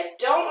 What I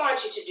don't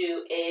want you to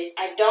do is,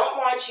 I don't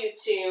want you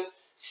to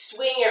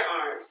swing your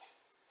arms.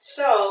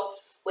 So,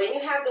 when you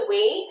have the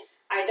weight,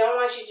 I don't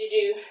want you to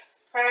do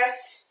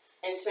press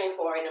and swing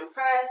forward and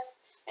press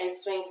and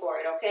swing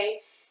forward,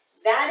 okay?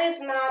 That is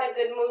not a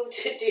good move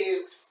to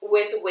do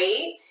with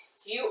weight.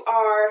 You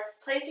are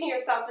placing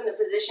yourself in a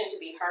position to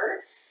be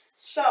hurt.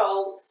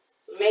 So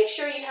make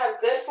sure you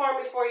have good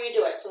form before you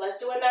do it. So let's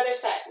do another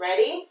set.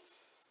 Ready?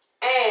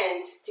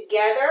 And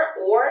together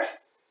or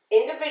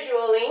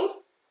individually,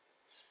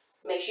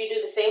 make sure you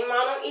do the same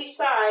amount on each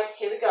side.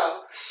 Here we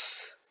go.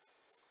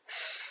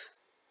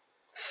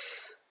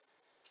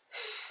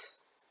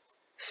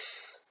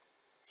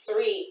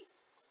 Three,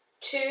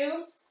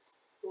 2,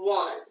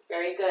 1.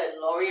 Very good.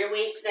 Lower your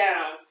weights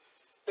down.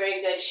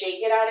 Very good.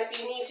 Shake it out if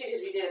you need to,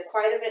 because we did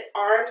quite a bit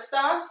arm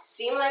stuff.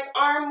 Seem like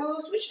arm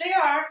moves, which they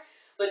are,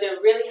 but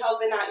they're really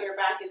helping out your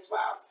back as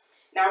well.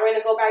 Now we're going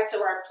to go back to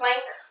our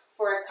plank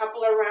for a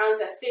couple of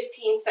rounds at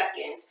 15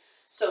 seconds.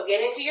 So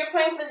get into your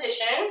plank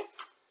position.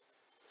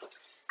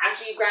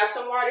 After you grab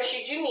some water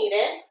should you need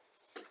it.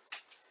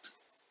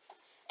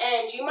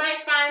 And you might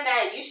find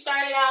that you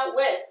started out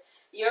with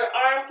your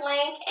arm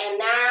plank, and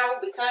now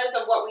because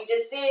of what we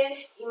just did,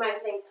 you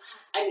might think,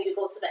 I need to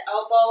go to the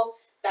elbow.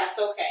 That's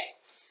okay.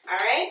 All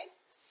right?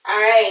 All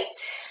right.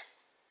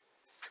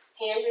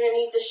 Hands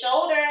underneath the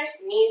shoulders,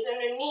 knees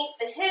underneath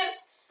the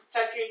hips.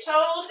 Tuck your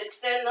toes,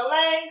 extend the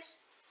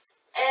legs,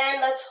 and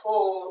let's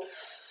hold.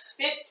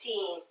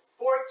 15,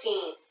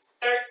 14,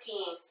 13,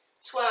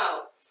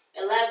 12,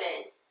 11,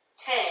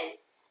 10,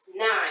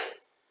 9,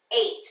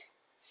 8,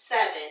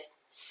 7,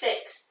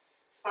 6,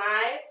 5,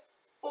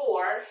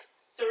 4,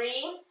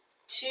 3,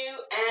 2,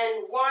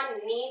 and 1.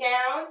 Knee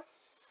down.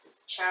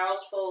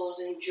 Child's pose.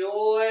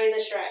 Enjoy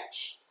the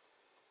stretch.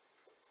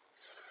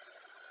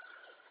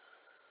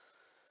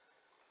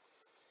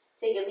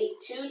 Take at least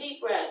 2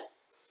 deep breaths.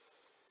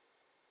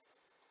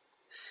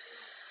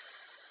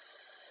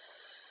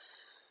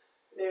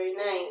 Very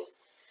nice.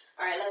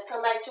 All right, let's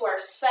come back to our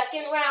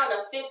second round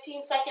of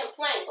 15-second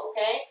plank,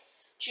 okay?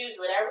 Choose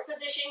whatever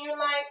position you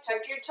like.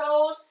 Tuck your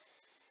toes.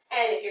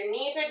 And if your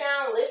knees are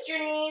down, lift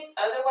your knees.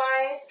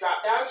 Otherwise,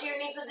 drop down to your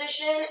knee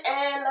position.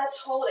 And let's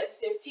hold it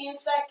 15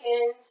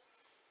 seconds.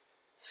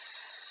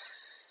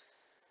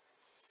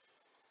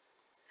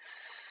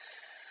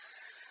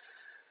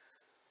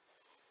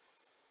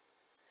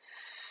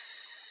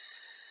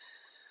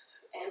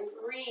 And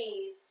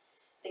breathe.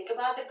 Think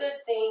about the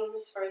good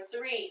things for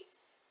 3,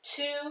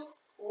 2,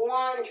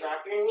 1.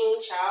 Drop your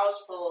knee,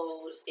 child's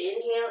pose.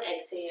 Inhale,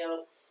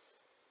 exhale.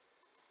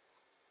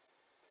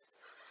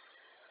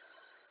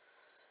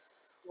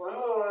 1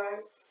 more.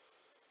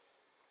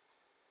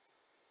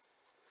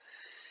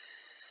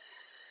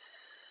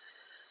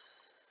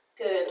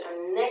 Good.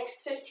 Our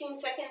next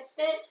 15-second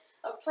stint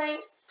of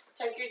planks.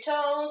 Tuck your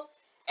toes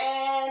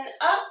and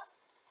up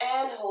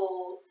and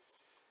hold.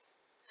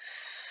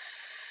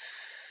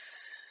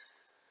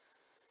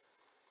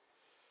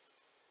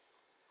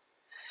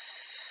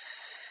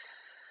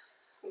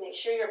 Make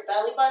sure your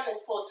belly button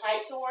is pulled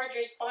tight towards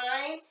your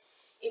spine.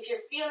 If you're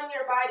feeling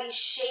your body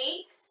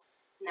shake,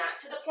 not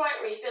to the point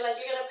where you feel like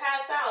you're going to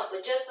pass out,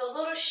 but just a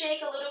little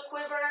shake, a little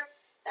quiver,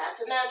 that's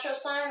a natural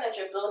sign that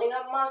you're building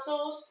up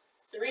muscles.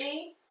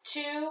 3,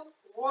 2,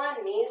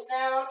 1, knees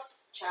down,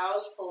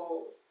 child's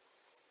pose.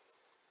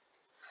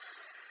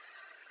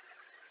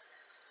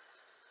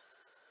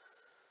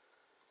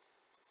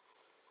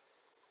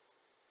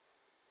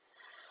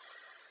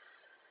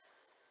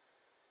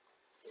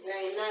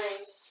 Very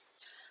nice.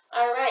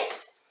 All right.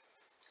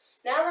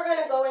 Now we're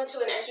going to go into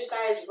an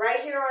exercise right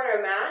here on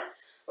our mat.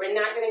 We're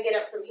not going to get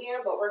up from here,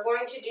 but we're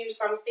going to do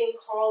something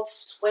called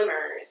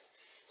swimmers.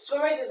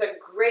 Swimmers is a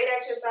great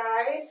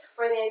exercise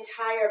for the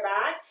entire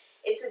back.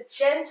 It's a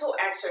gentle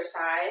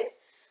exercise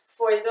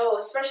for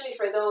those, especially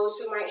for those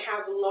who might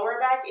have lower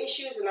back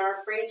issues and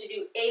are afraid to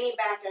do any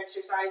back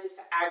exercises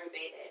to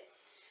aggravate it.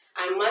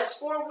 I must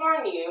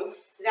forewarn you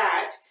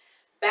that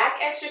back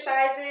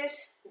exercises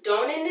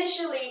don't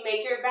initially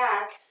make your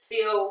back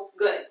feel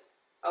good,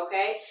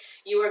 okay?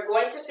 You are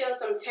going to feel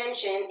some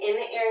tension in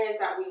the areas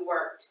that we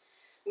worked.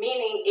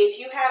 Meaning, if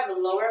you have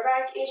lower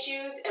back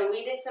issues and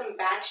we did some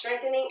back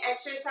strengthening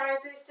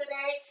exercises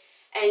today,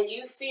 and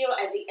you feel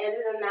at the end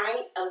of the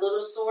night a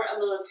little sore, a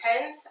little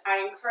tense,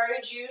 I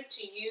encourage you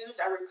to use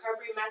our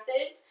recovery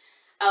methods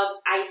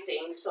of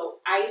icing. So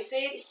ice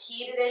it,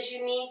 heat it as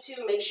you need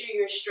to, make sure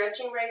you're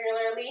stretching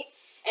regularly.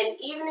 And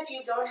even if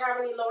you don't have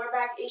any lower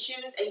back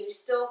issues and you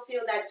still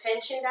feel that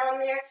tension down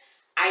there,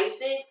 ice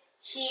it,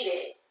 heat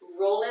it,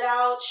 roll it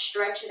out,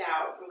 stretch it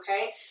out,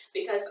 okay?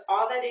 Because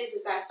all that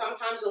is that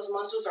sometimes those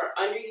muscles are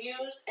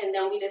underused and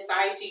then we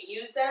decide to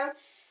use them,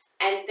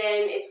 and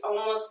then it's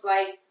almost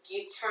like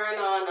you turn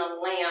on a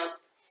lamp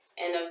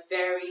in a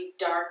very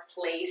dark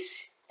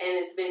place and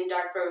it's been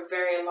dark for a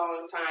very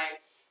long time.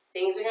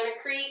 Things are going to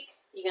creak.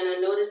 You're going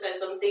to notice that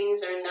some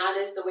things are not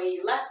as the way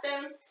you left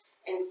them,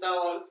 and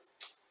so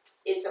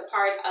it's a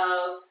part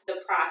of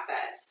the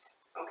process,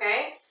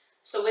 okay?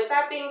 So with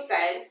that being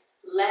said,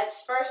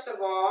 let's first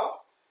of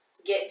all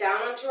get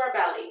down onto our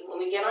belly. When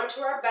we get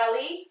onto our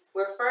belly,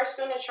 we're first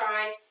going to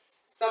try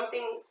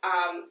something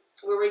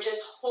where we're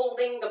just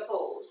holding the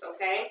pose,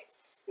 okay?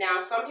 Now,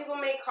 some people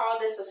may call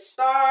this a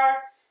star.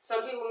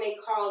 Some people may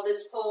call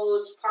this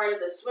pose part of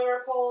the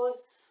swimmer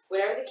pose.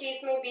 Whatever the case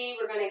may be,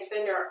 we're going to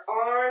extend our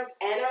arms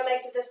and our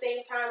legs at the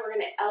same time. We're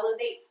going to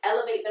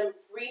elevate them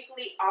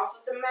briefly off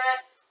of the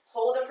mat,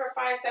 hold them for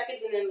 5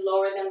 seconds, and then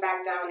lower them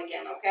back down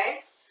again,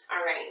 okay?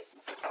 All right.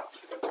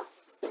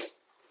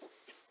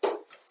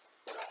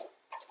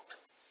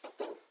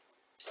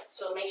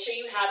 So make sure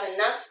you have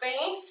enough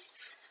space.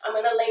 I'm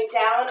going to lay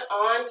down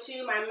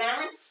onto my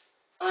mat,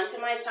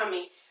 onto my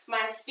tummy.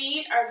 My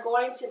feet are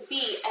going to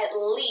be at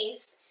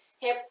least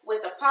hip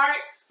width apart.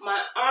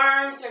 My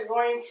arms are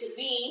going to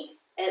be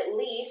at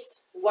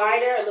least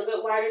wider, a little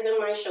bit wider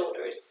than my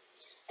shoulders.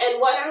 And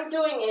what I'm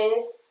doing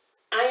is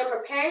I am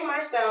preparing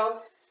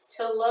myself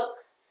to look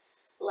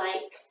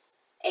like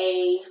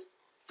a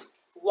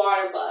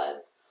water bug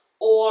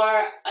or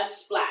a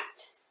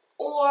splat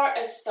or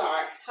a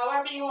star,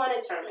 however you want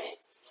to term it.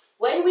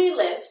 When we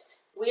lift,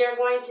 we are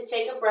going to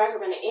take a breath. We're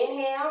going to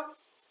inhale,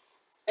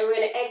 and we're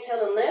going to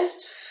exhale and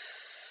lift,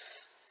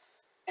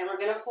 and we're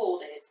going to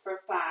hold it for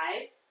 5,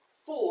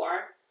 4,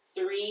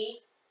 3,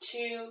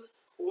 2,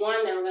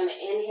 1. Then we're going to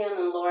inhale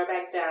and lower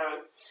back down.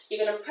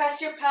 You're going to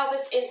press your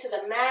pelvis into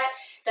the mat.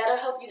 That'll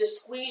help you to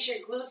squeeze your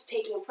glutes,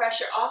 taking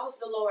pressure off of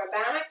the lower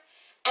back,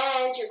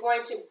 and you're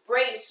going to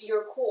brace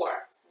your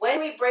core. When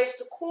we brace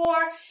the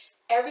core,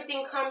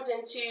 everything comes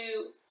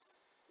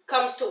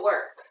to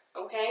work,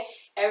 okay?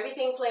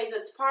 Everything plays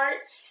its part,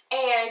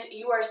 and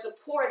you are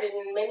supported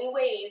in many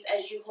ways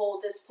as you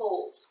hold this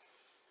pose.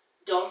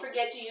 Don't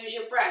forget to use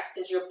your breath,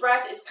 because your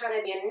breath is kind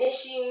of the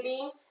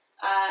initiating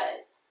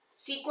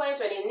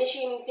sequence or the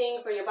initiating thing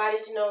for your body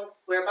to know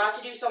we're about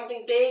to do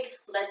something big.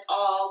 Let's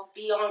all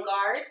be on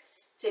guard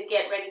to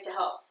get ready to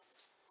help.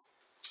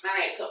 All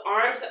right, so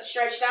arms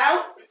stretched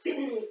out,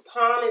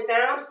 palm is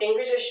down,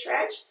 fingers are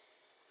stretched,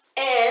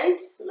 and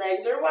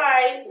legs are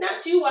wide,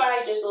 not too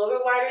wide, just a little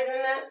bit wider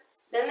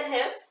than the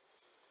hips.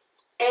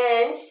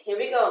 And here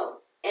we go.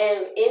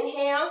 And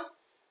inhale,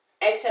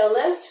 exhale,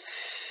 lift,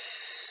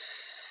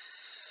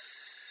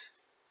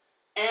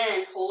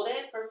 and hold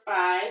it for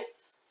 5,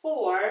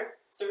 4,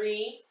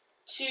 3,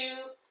 2,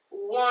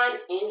 1.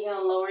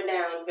 Inhale, lower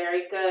down.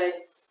 Very good.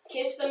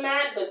 Kiss the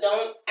mat, but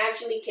don't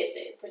actually kiss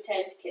it.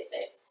 Pretend to kiss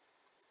it.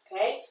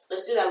 Okay?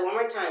 Let's do that one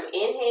more time.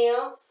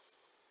 Inhale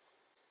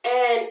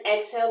and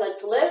exhale.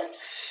 Let's lift.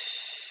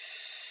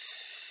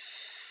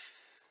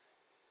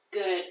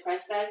 Good.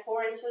 Press that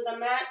core into the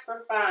mat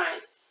for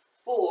 5,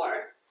 4,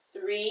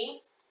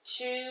 3,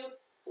 2,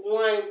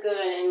 1.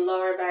 Good. And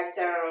lower back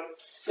down.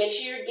 Make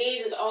sure your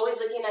gaze is always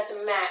looking at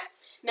the mat.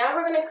 Now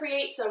we're going to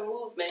create some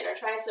movement or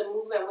try some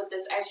movement with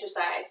this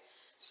exercise.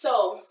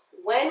 So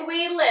when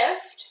we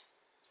lift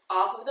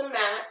off of the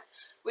mat,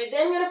 we're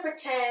then going to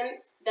pretend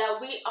that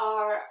we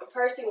are a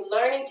person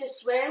learning to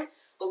swim,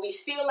 but we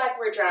feel like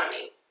we're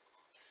drowning.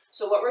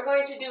 So what we're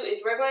going to do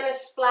is we're going to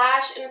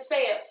splash and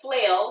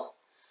flail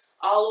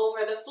all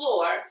over the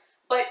floor,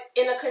 but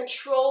in a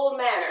controlled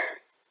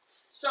manner.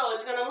 So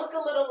it's going to look a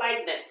little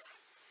like this.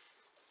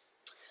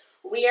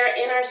 We are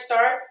in our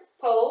start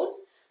pose.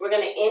 We're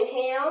going to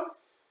inhale.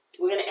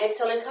 We're going to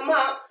exhale and come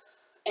up.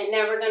 And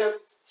then we're going to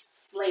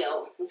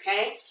flail,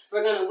 okay?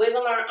 We're going to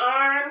wiggle our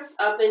arms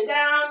up and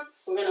down.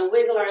 We're going to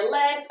wiggle our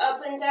legs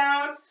up and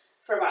down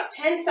for about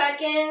 10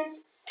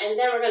 seconds. And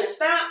then we're going to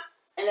stop.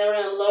 And then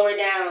we're going to lower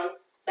down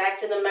back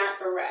to the mat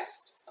for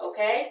rest,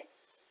 okay?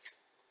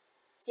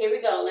 Here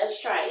we go.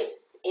 Let's try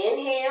it.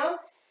 Inhale.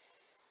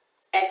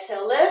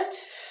 Exhale, lift.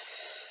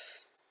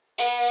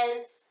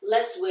 And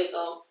let's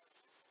wiggle.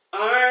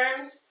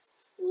 Arms,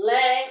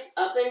 legs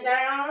up and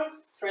down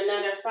for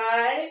another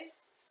 5,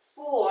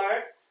 4,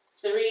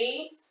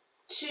 3,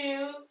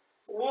 2,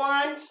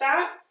 1.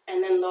 Stop.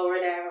 And then lower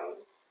down.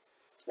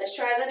 Let's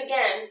try that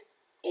again.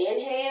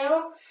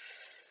 Inhale.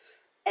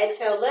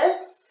 Exhale, lift.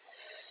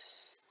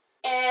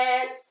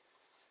 And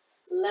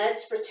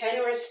let's pretend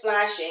we're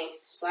splashing.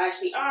 Splash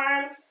the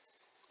arms.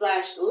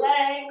 Splash the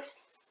legs.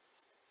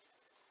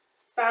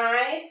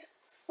 5,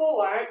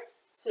 4,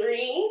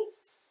 3,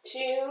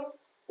 2,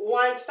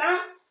 1.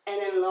 Stop.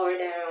 And then lower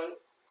down.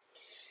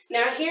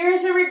 Now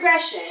here's a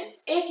regression.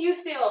 If you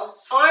feel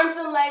arms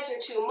and legs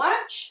are too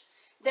much,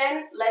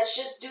 then let's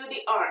just do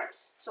the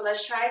arms. So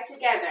let's try it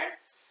together.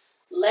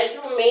 Legs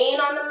remain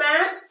on the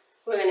mat.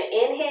 We're going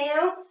to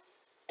inhale.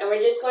 And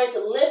we're just going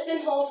to lift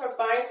and hold for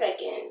 5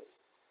 seconds.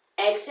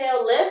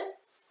 Exhale, lift.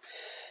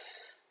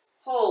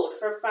 Hold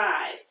for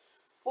 5,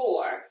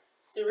 4,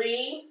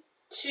 3,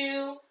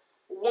 2,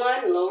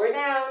 1. Lower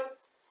down.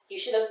 You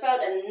should have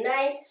felt a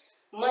nice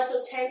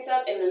muscle tense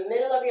up in the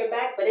middle of your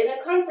back, but in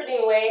a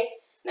comforting way,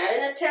 not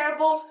in a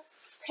terrible,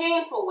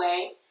 painful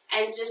way,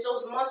 and just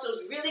those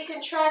muscles really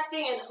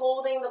contracting and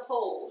holding the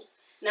pose.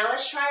 Now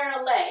let's try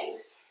our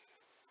legs.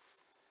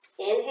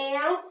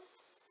 Inhale.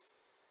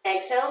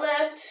 Exhale,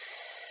 lift.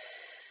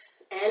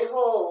 And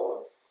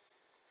hold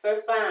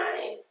for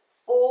 5,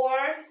 4,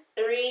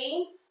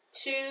 3,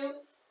 2,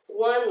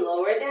 1.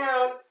 Lower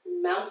down.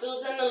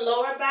 Muscles in the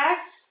lower back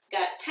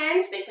got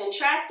tense, they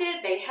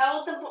contracted, they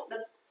held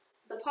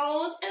the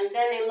pose, and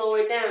then they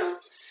lowered down.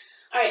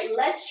 All right,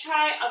 let's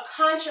try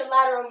a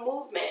contralateral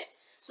movement.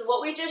 So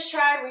what we just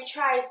tried, we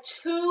tried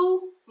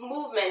 2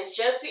 movements,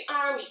 just the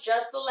arms,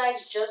 just the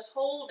legs, just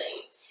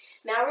holding.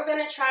 Now we're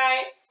going to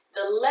try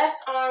the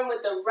left arm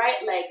with the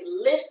right leg,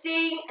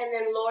 lifting and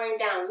then lowering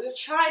down. We've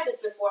tried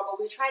this before,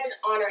 but we tried it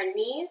on our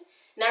knees.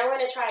 Now we're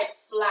going to try it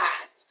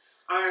flat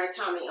on our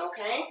tummy,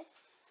 okay?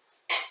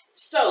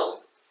 So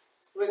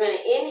we're going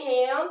to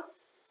inhale,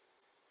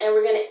 and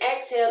we're going to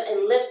exhale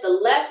and lift the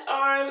left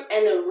arm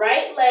and the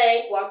right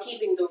leg while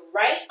keeping the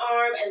right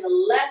arm and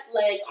the left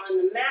leg on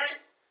the mat.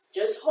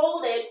 Just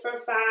hold it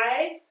for 5,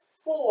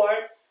 4,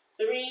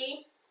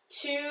 3,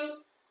 2,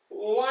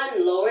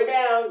 1. Lower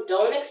down.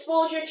 Don't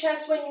expose your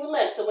chest when you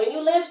lift. So when you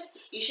lift,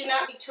 you should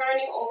not be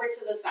turning over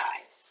to the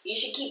side. You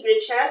should keep your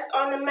chest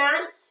on the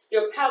mat,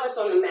 your pelvis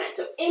on the mat.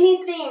 So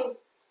anything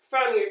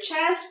from your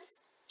chest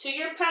to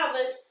your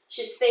pelvis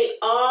should stay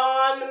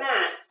on the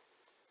mat.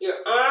 Your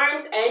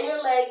arms and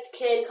your legs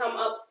can come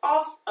up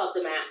off of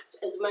the mat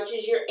as much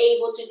as you're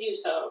able to do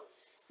so.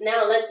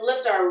 Now let's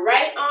lift our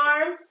right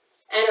arm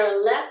and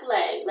our left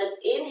leg. Let's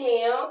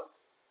inhale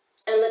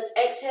and let's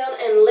exhale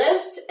and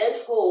lift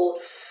and hold.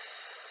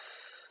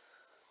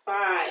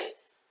 5,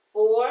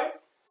 4,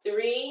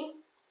 3,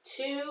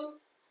 2,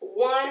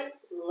 1.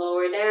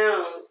 Lower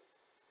down.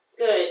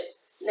 Good.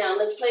 Now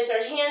let's place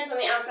our hands on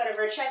the outside of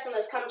our chest and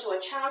let's come to a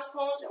child's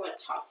pose. I'm going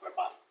to talk for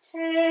about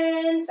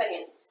 10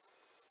 seconds.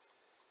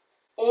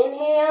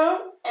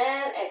 Inhale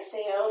and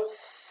exhale.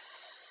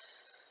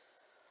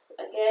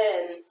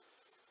 Again.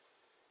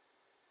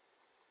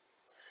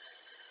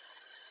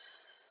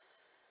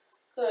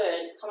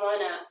 Good. Come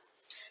on up.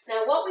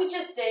 Now what we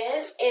just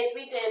did is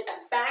we did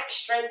a back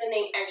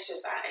strengthening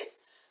exercise.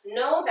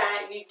 Know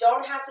that you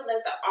don't have to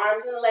lift the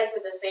arms and the legs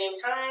at the same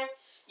time.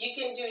 You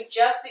can do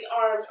just the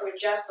arms or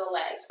just the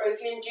legs. Or you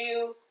can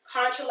do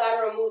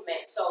contralateral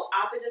movement, so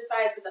opposite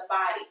sides of the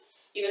body.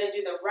 You're going to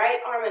do the right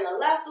arm and the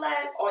left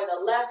leg or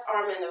the left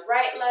arm and the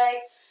right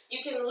leg.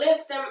 You can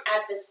lift them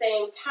at the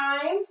same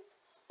time,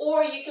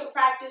 or you can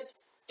practice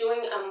doing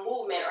a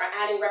movement or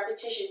adding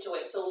repetition to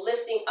it. So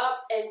lifting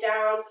up and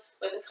down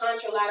with a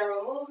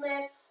contralateral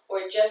movement,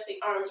 or just the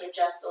arms or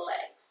just the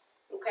legs.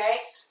 Okay?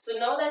 So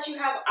know that you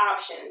have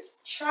options.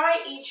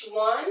 Try each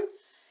one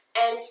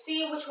and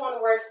see which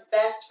one works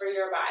best for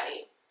your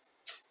body.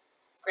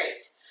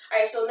 Great. All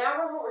right, so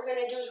now what we're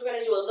going to do is we're going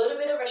to do a little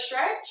bit of a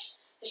stretch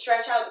to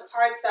stretch out the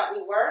parts that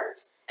we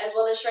worked, as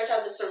well as stretch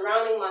out the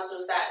surrounding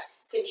muscles that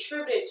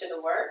contributed to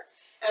the work.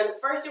 And the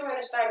first thing we're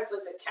going to start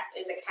with is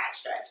a cat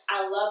stretch.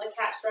 I love the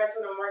cat stretch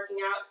when I'm working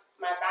out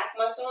my back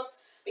muscles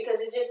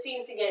because it just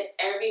seems to get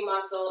every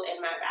muscle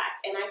in my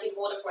back. And I can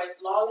hold it for as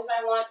long as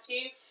I want to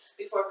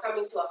before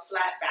coming to a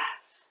flat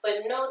back.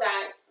 But know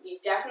that you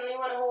definitely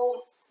want to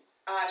hold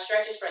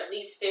stretches for at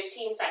least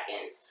 15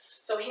 seconds.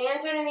 So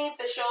hands underneath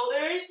the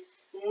shoulders,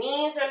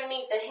 knees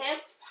underneath the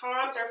hips,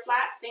 palms are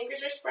flat, fingers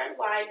are spread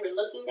wide. We're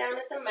looking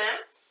down at the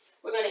mat.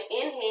 We're going to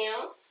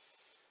inhale,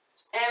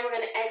 and we're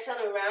going to exhale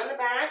around the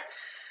back.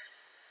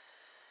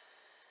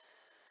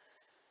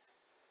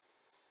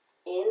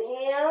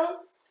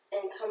 Inhale,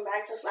 and come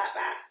back to flat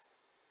back.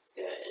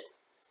 Good.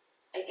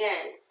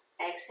 Again,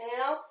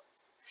 exhale.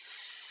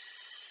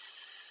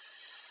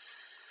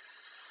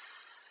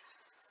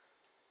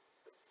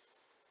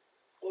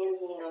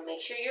 Inhale.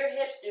 Make sure your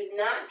hips do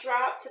not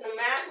drop to the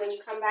mat when you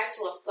come back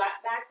to a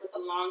flat back with a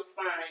long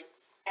spine.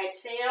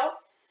 Exhale.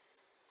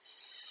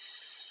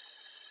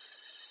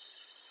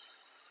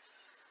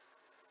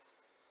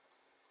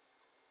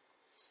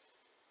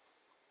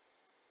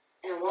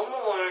 And one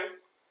more.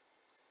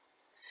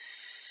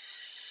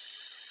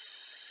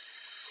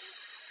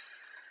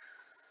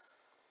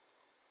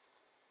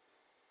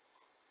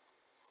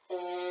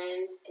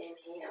 And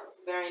inhale.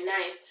 Very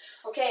nice.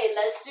 Okay,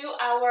 let's do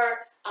our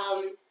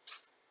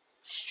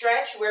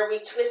stretch where we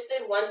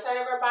twisted one side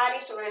of our body.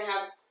 So we're going to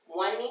have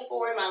one knee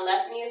forward, my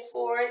left knee is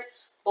forward.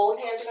 Both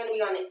hands are going to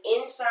be on the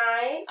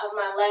inside of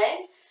my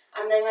leg.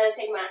 I'm then going to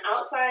take my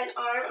outside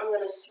arm, I'm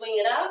going to swing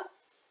it up,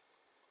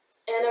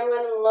 and I'm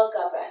going to look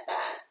up at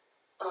that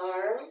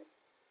arm.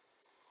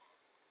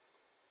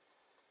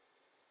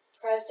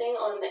 Pressing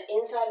on the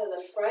inside of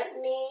the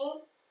front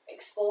knee,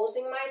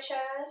 exposing my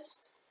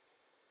chest,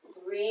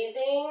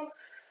 breathing.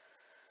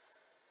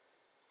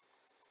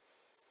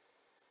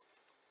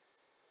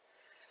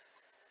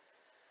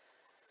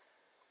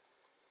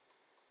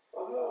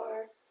 One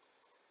more.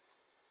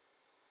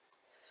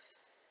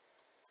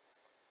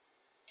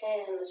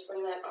 And let's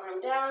bring that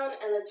arm down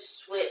and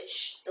let's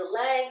switch the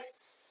legs.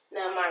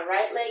 Now my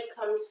right leg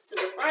comes to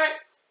the front.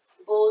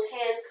 Both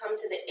hands come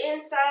to the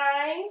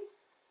inside.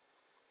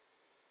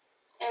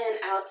 And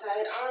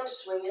outside arm,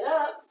 swing it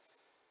up.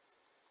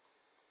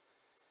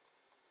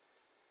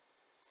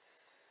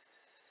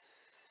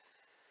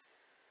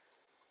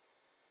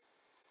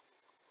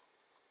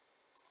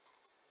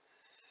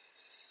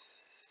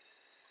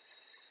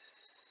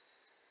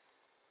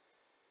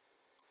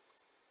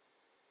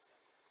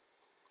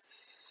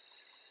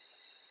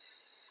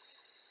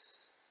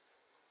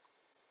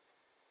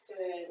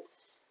 Good.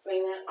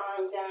 Bring that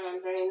arm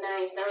down. Very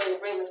nice. Now we're going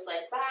to bring this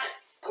leg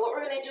back. And what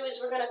we're going to do is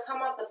we're going to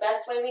come up the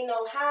best way we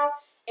know how.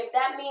 If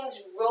that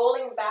means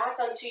rolling back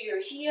onto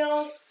your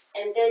heels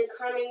and then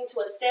coming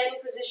to a standing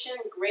position,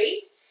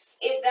 great.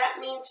 If that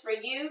means for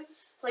you,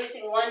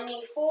 placing one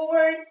knee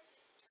forward,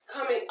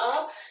 coming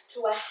up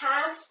to a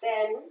half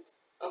stand,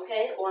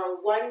 okay,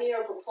 or one knee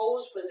or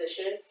proposed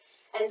position,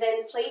 and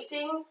then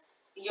placing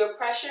your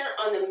pressure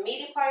on the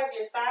meaty part of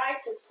your thigh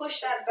to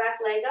push that back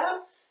leg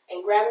up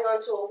and grabbing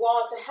onto a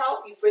wall to help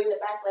you bring the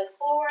back leg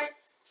forward,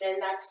 then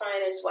that's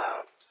fine as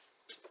well.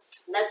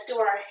 Let's do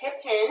our hip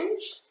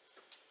hinge.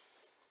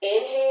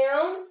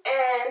 Inhale,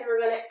 and we're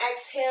going to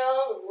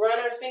exhale, run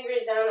our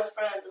fingers down the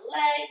front of the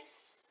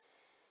legs.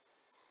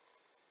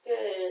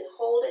 Good.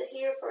 Hold it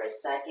here for a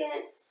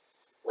second.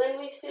 When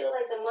we feel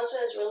like the muscle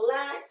has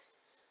relaxed,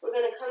 we're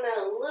going to come down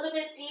a little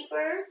bit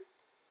deeper,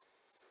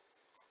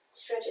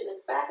 stretching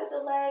the back of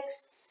the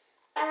legs,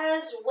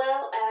 as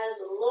well as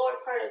the lower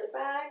part of the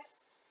back.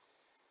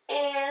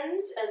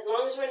 And as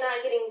long as we're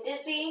not getting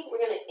dizzy, we're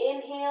going to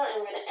inhale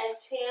and we're going to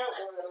exhale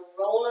and we're going to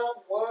roll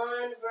up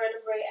one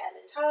vertebrae at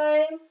a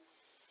time.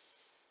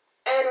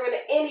 And we're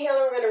going to inhale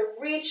and we're going to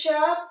reach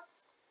up,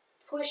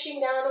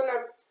 pushing down on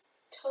our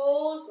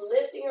toes,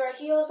 lifting our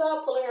heels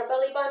up, pulling our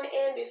belly button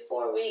in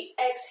before we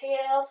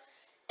exhale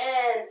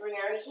and bring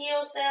our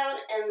heels down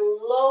and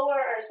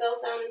lower ourselves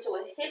down into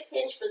a hip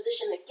hinge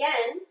position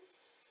again.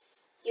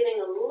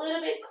 Getting a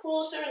little bit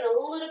closer and a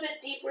little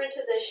bit deeper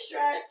into the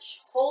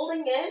stretch,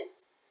 holding it,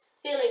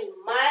 feeling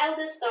mild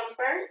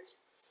discomfort,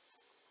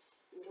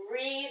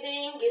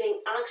 breathing, getting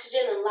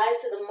oxygen and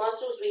life to the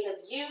muscles we have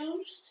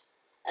used,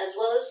 as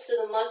well as to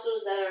the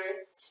muscles that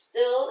are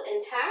still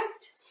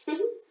intact.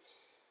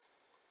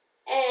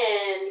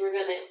 And we're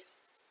going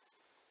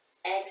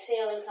to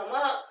exhale and come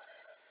up.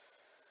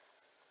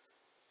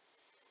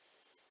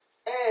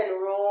 And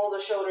roll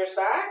the shoulders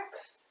back.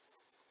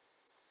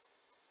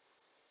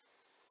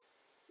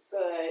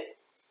 Good.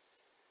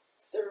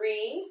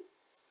 3,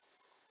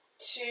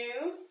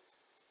 2,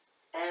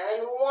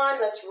 and 1.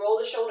 Let's roll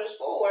the shoulders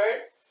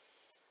forward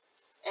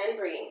and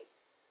breathe.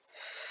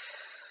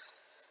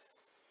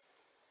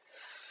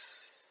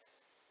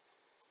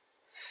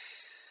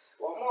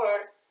 One more.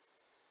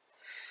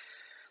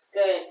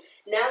 Good.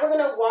 Now we're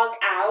going to walk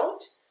out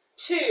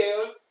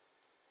to,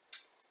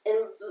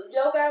 in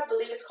yoga, I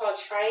believe it's called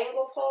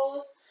triangle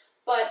pose,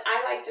 but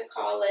I like to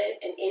call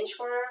it an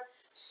inchworm.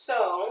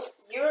 So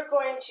you're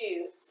going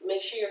to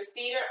make sure your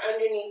feet are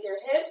underneath your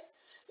hips.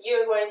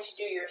 You're going to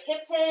do your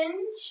hip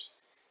hinge.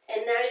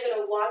 And now you're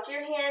going to walk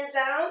your hands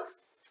out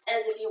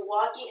as if you're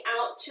walking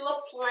out to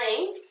a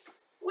plank,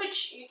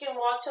 which you can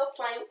walk to a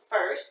plank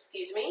first,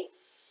 excuse me.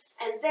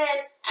 And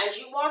then as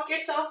you walk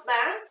yourself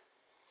back,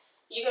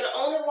 you're going to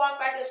only walk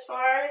back as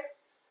far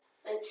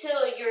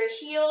until your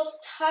heels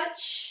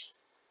touch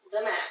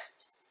the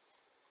mat.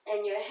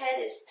 And your head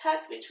is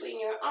tucked between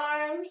your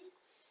arms.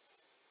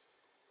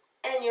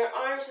 And your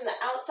arms on the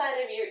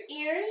outside of your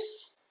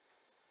ears.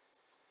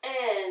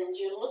 And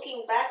you're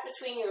looking back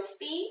between your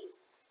feet.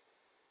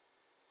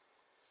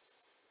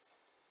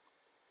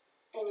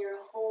 And you're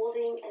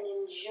holding and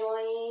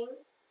enjoying.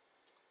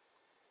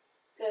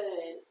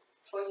 Good.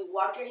 Before you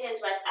walk your hands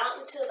back out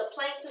into the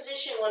plank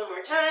position one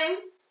more time.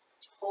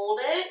 Hold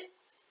it.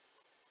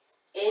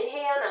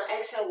 Inhale. Now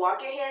exhale.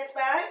 Walk your hands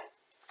back.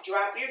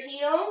 Drop your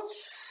heels.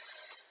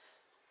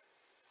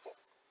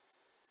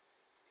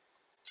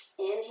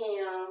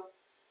 Inhale.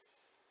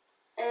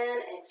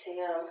 And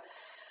exhale.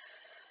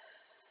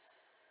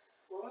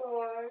 One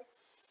more.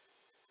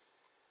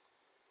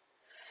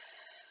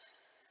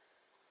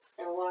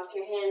 And walk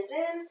your hands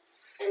in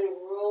and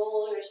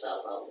roll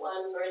yourself up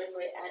one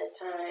vertebrae at a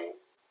time.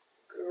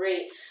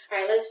 Great. All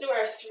right, let's do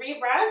our 3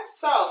 breaths.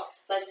 So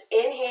let's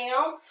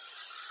inhale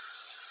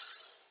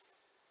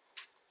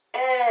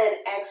and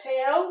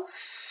exhale.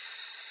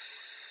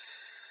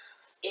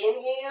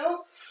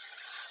 Inhale.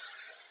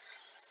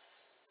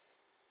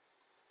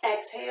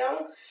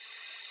 Exhale.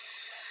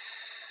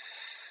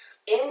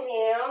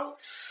 Inhale.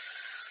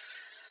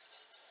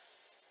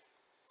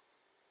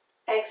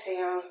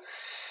 Exhale.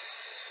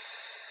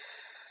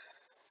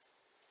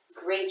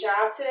 Great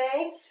job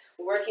today.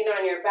 Working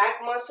on your back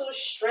muscles,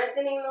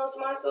 strengthening those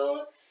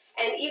muscles,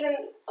 and even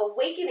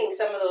awakening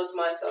some of those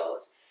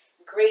muscles.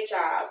 Great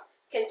job.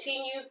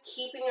 Continue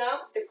keeping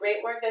up the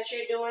great work that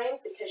you're doing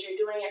because you're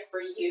doing it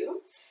for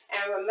you.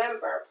 And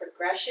remember,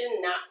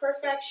 progression, not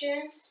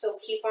perfection, so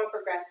keep on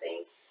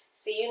progressing.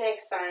 See you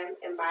next time,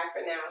 and bye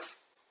for now.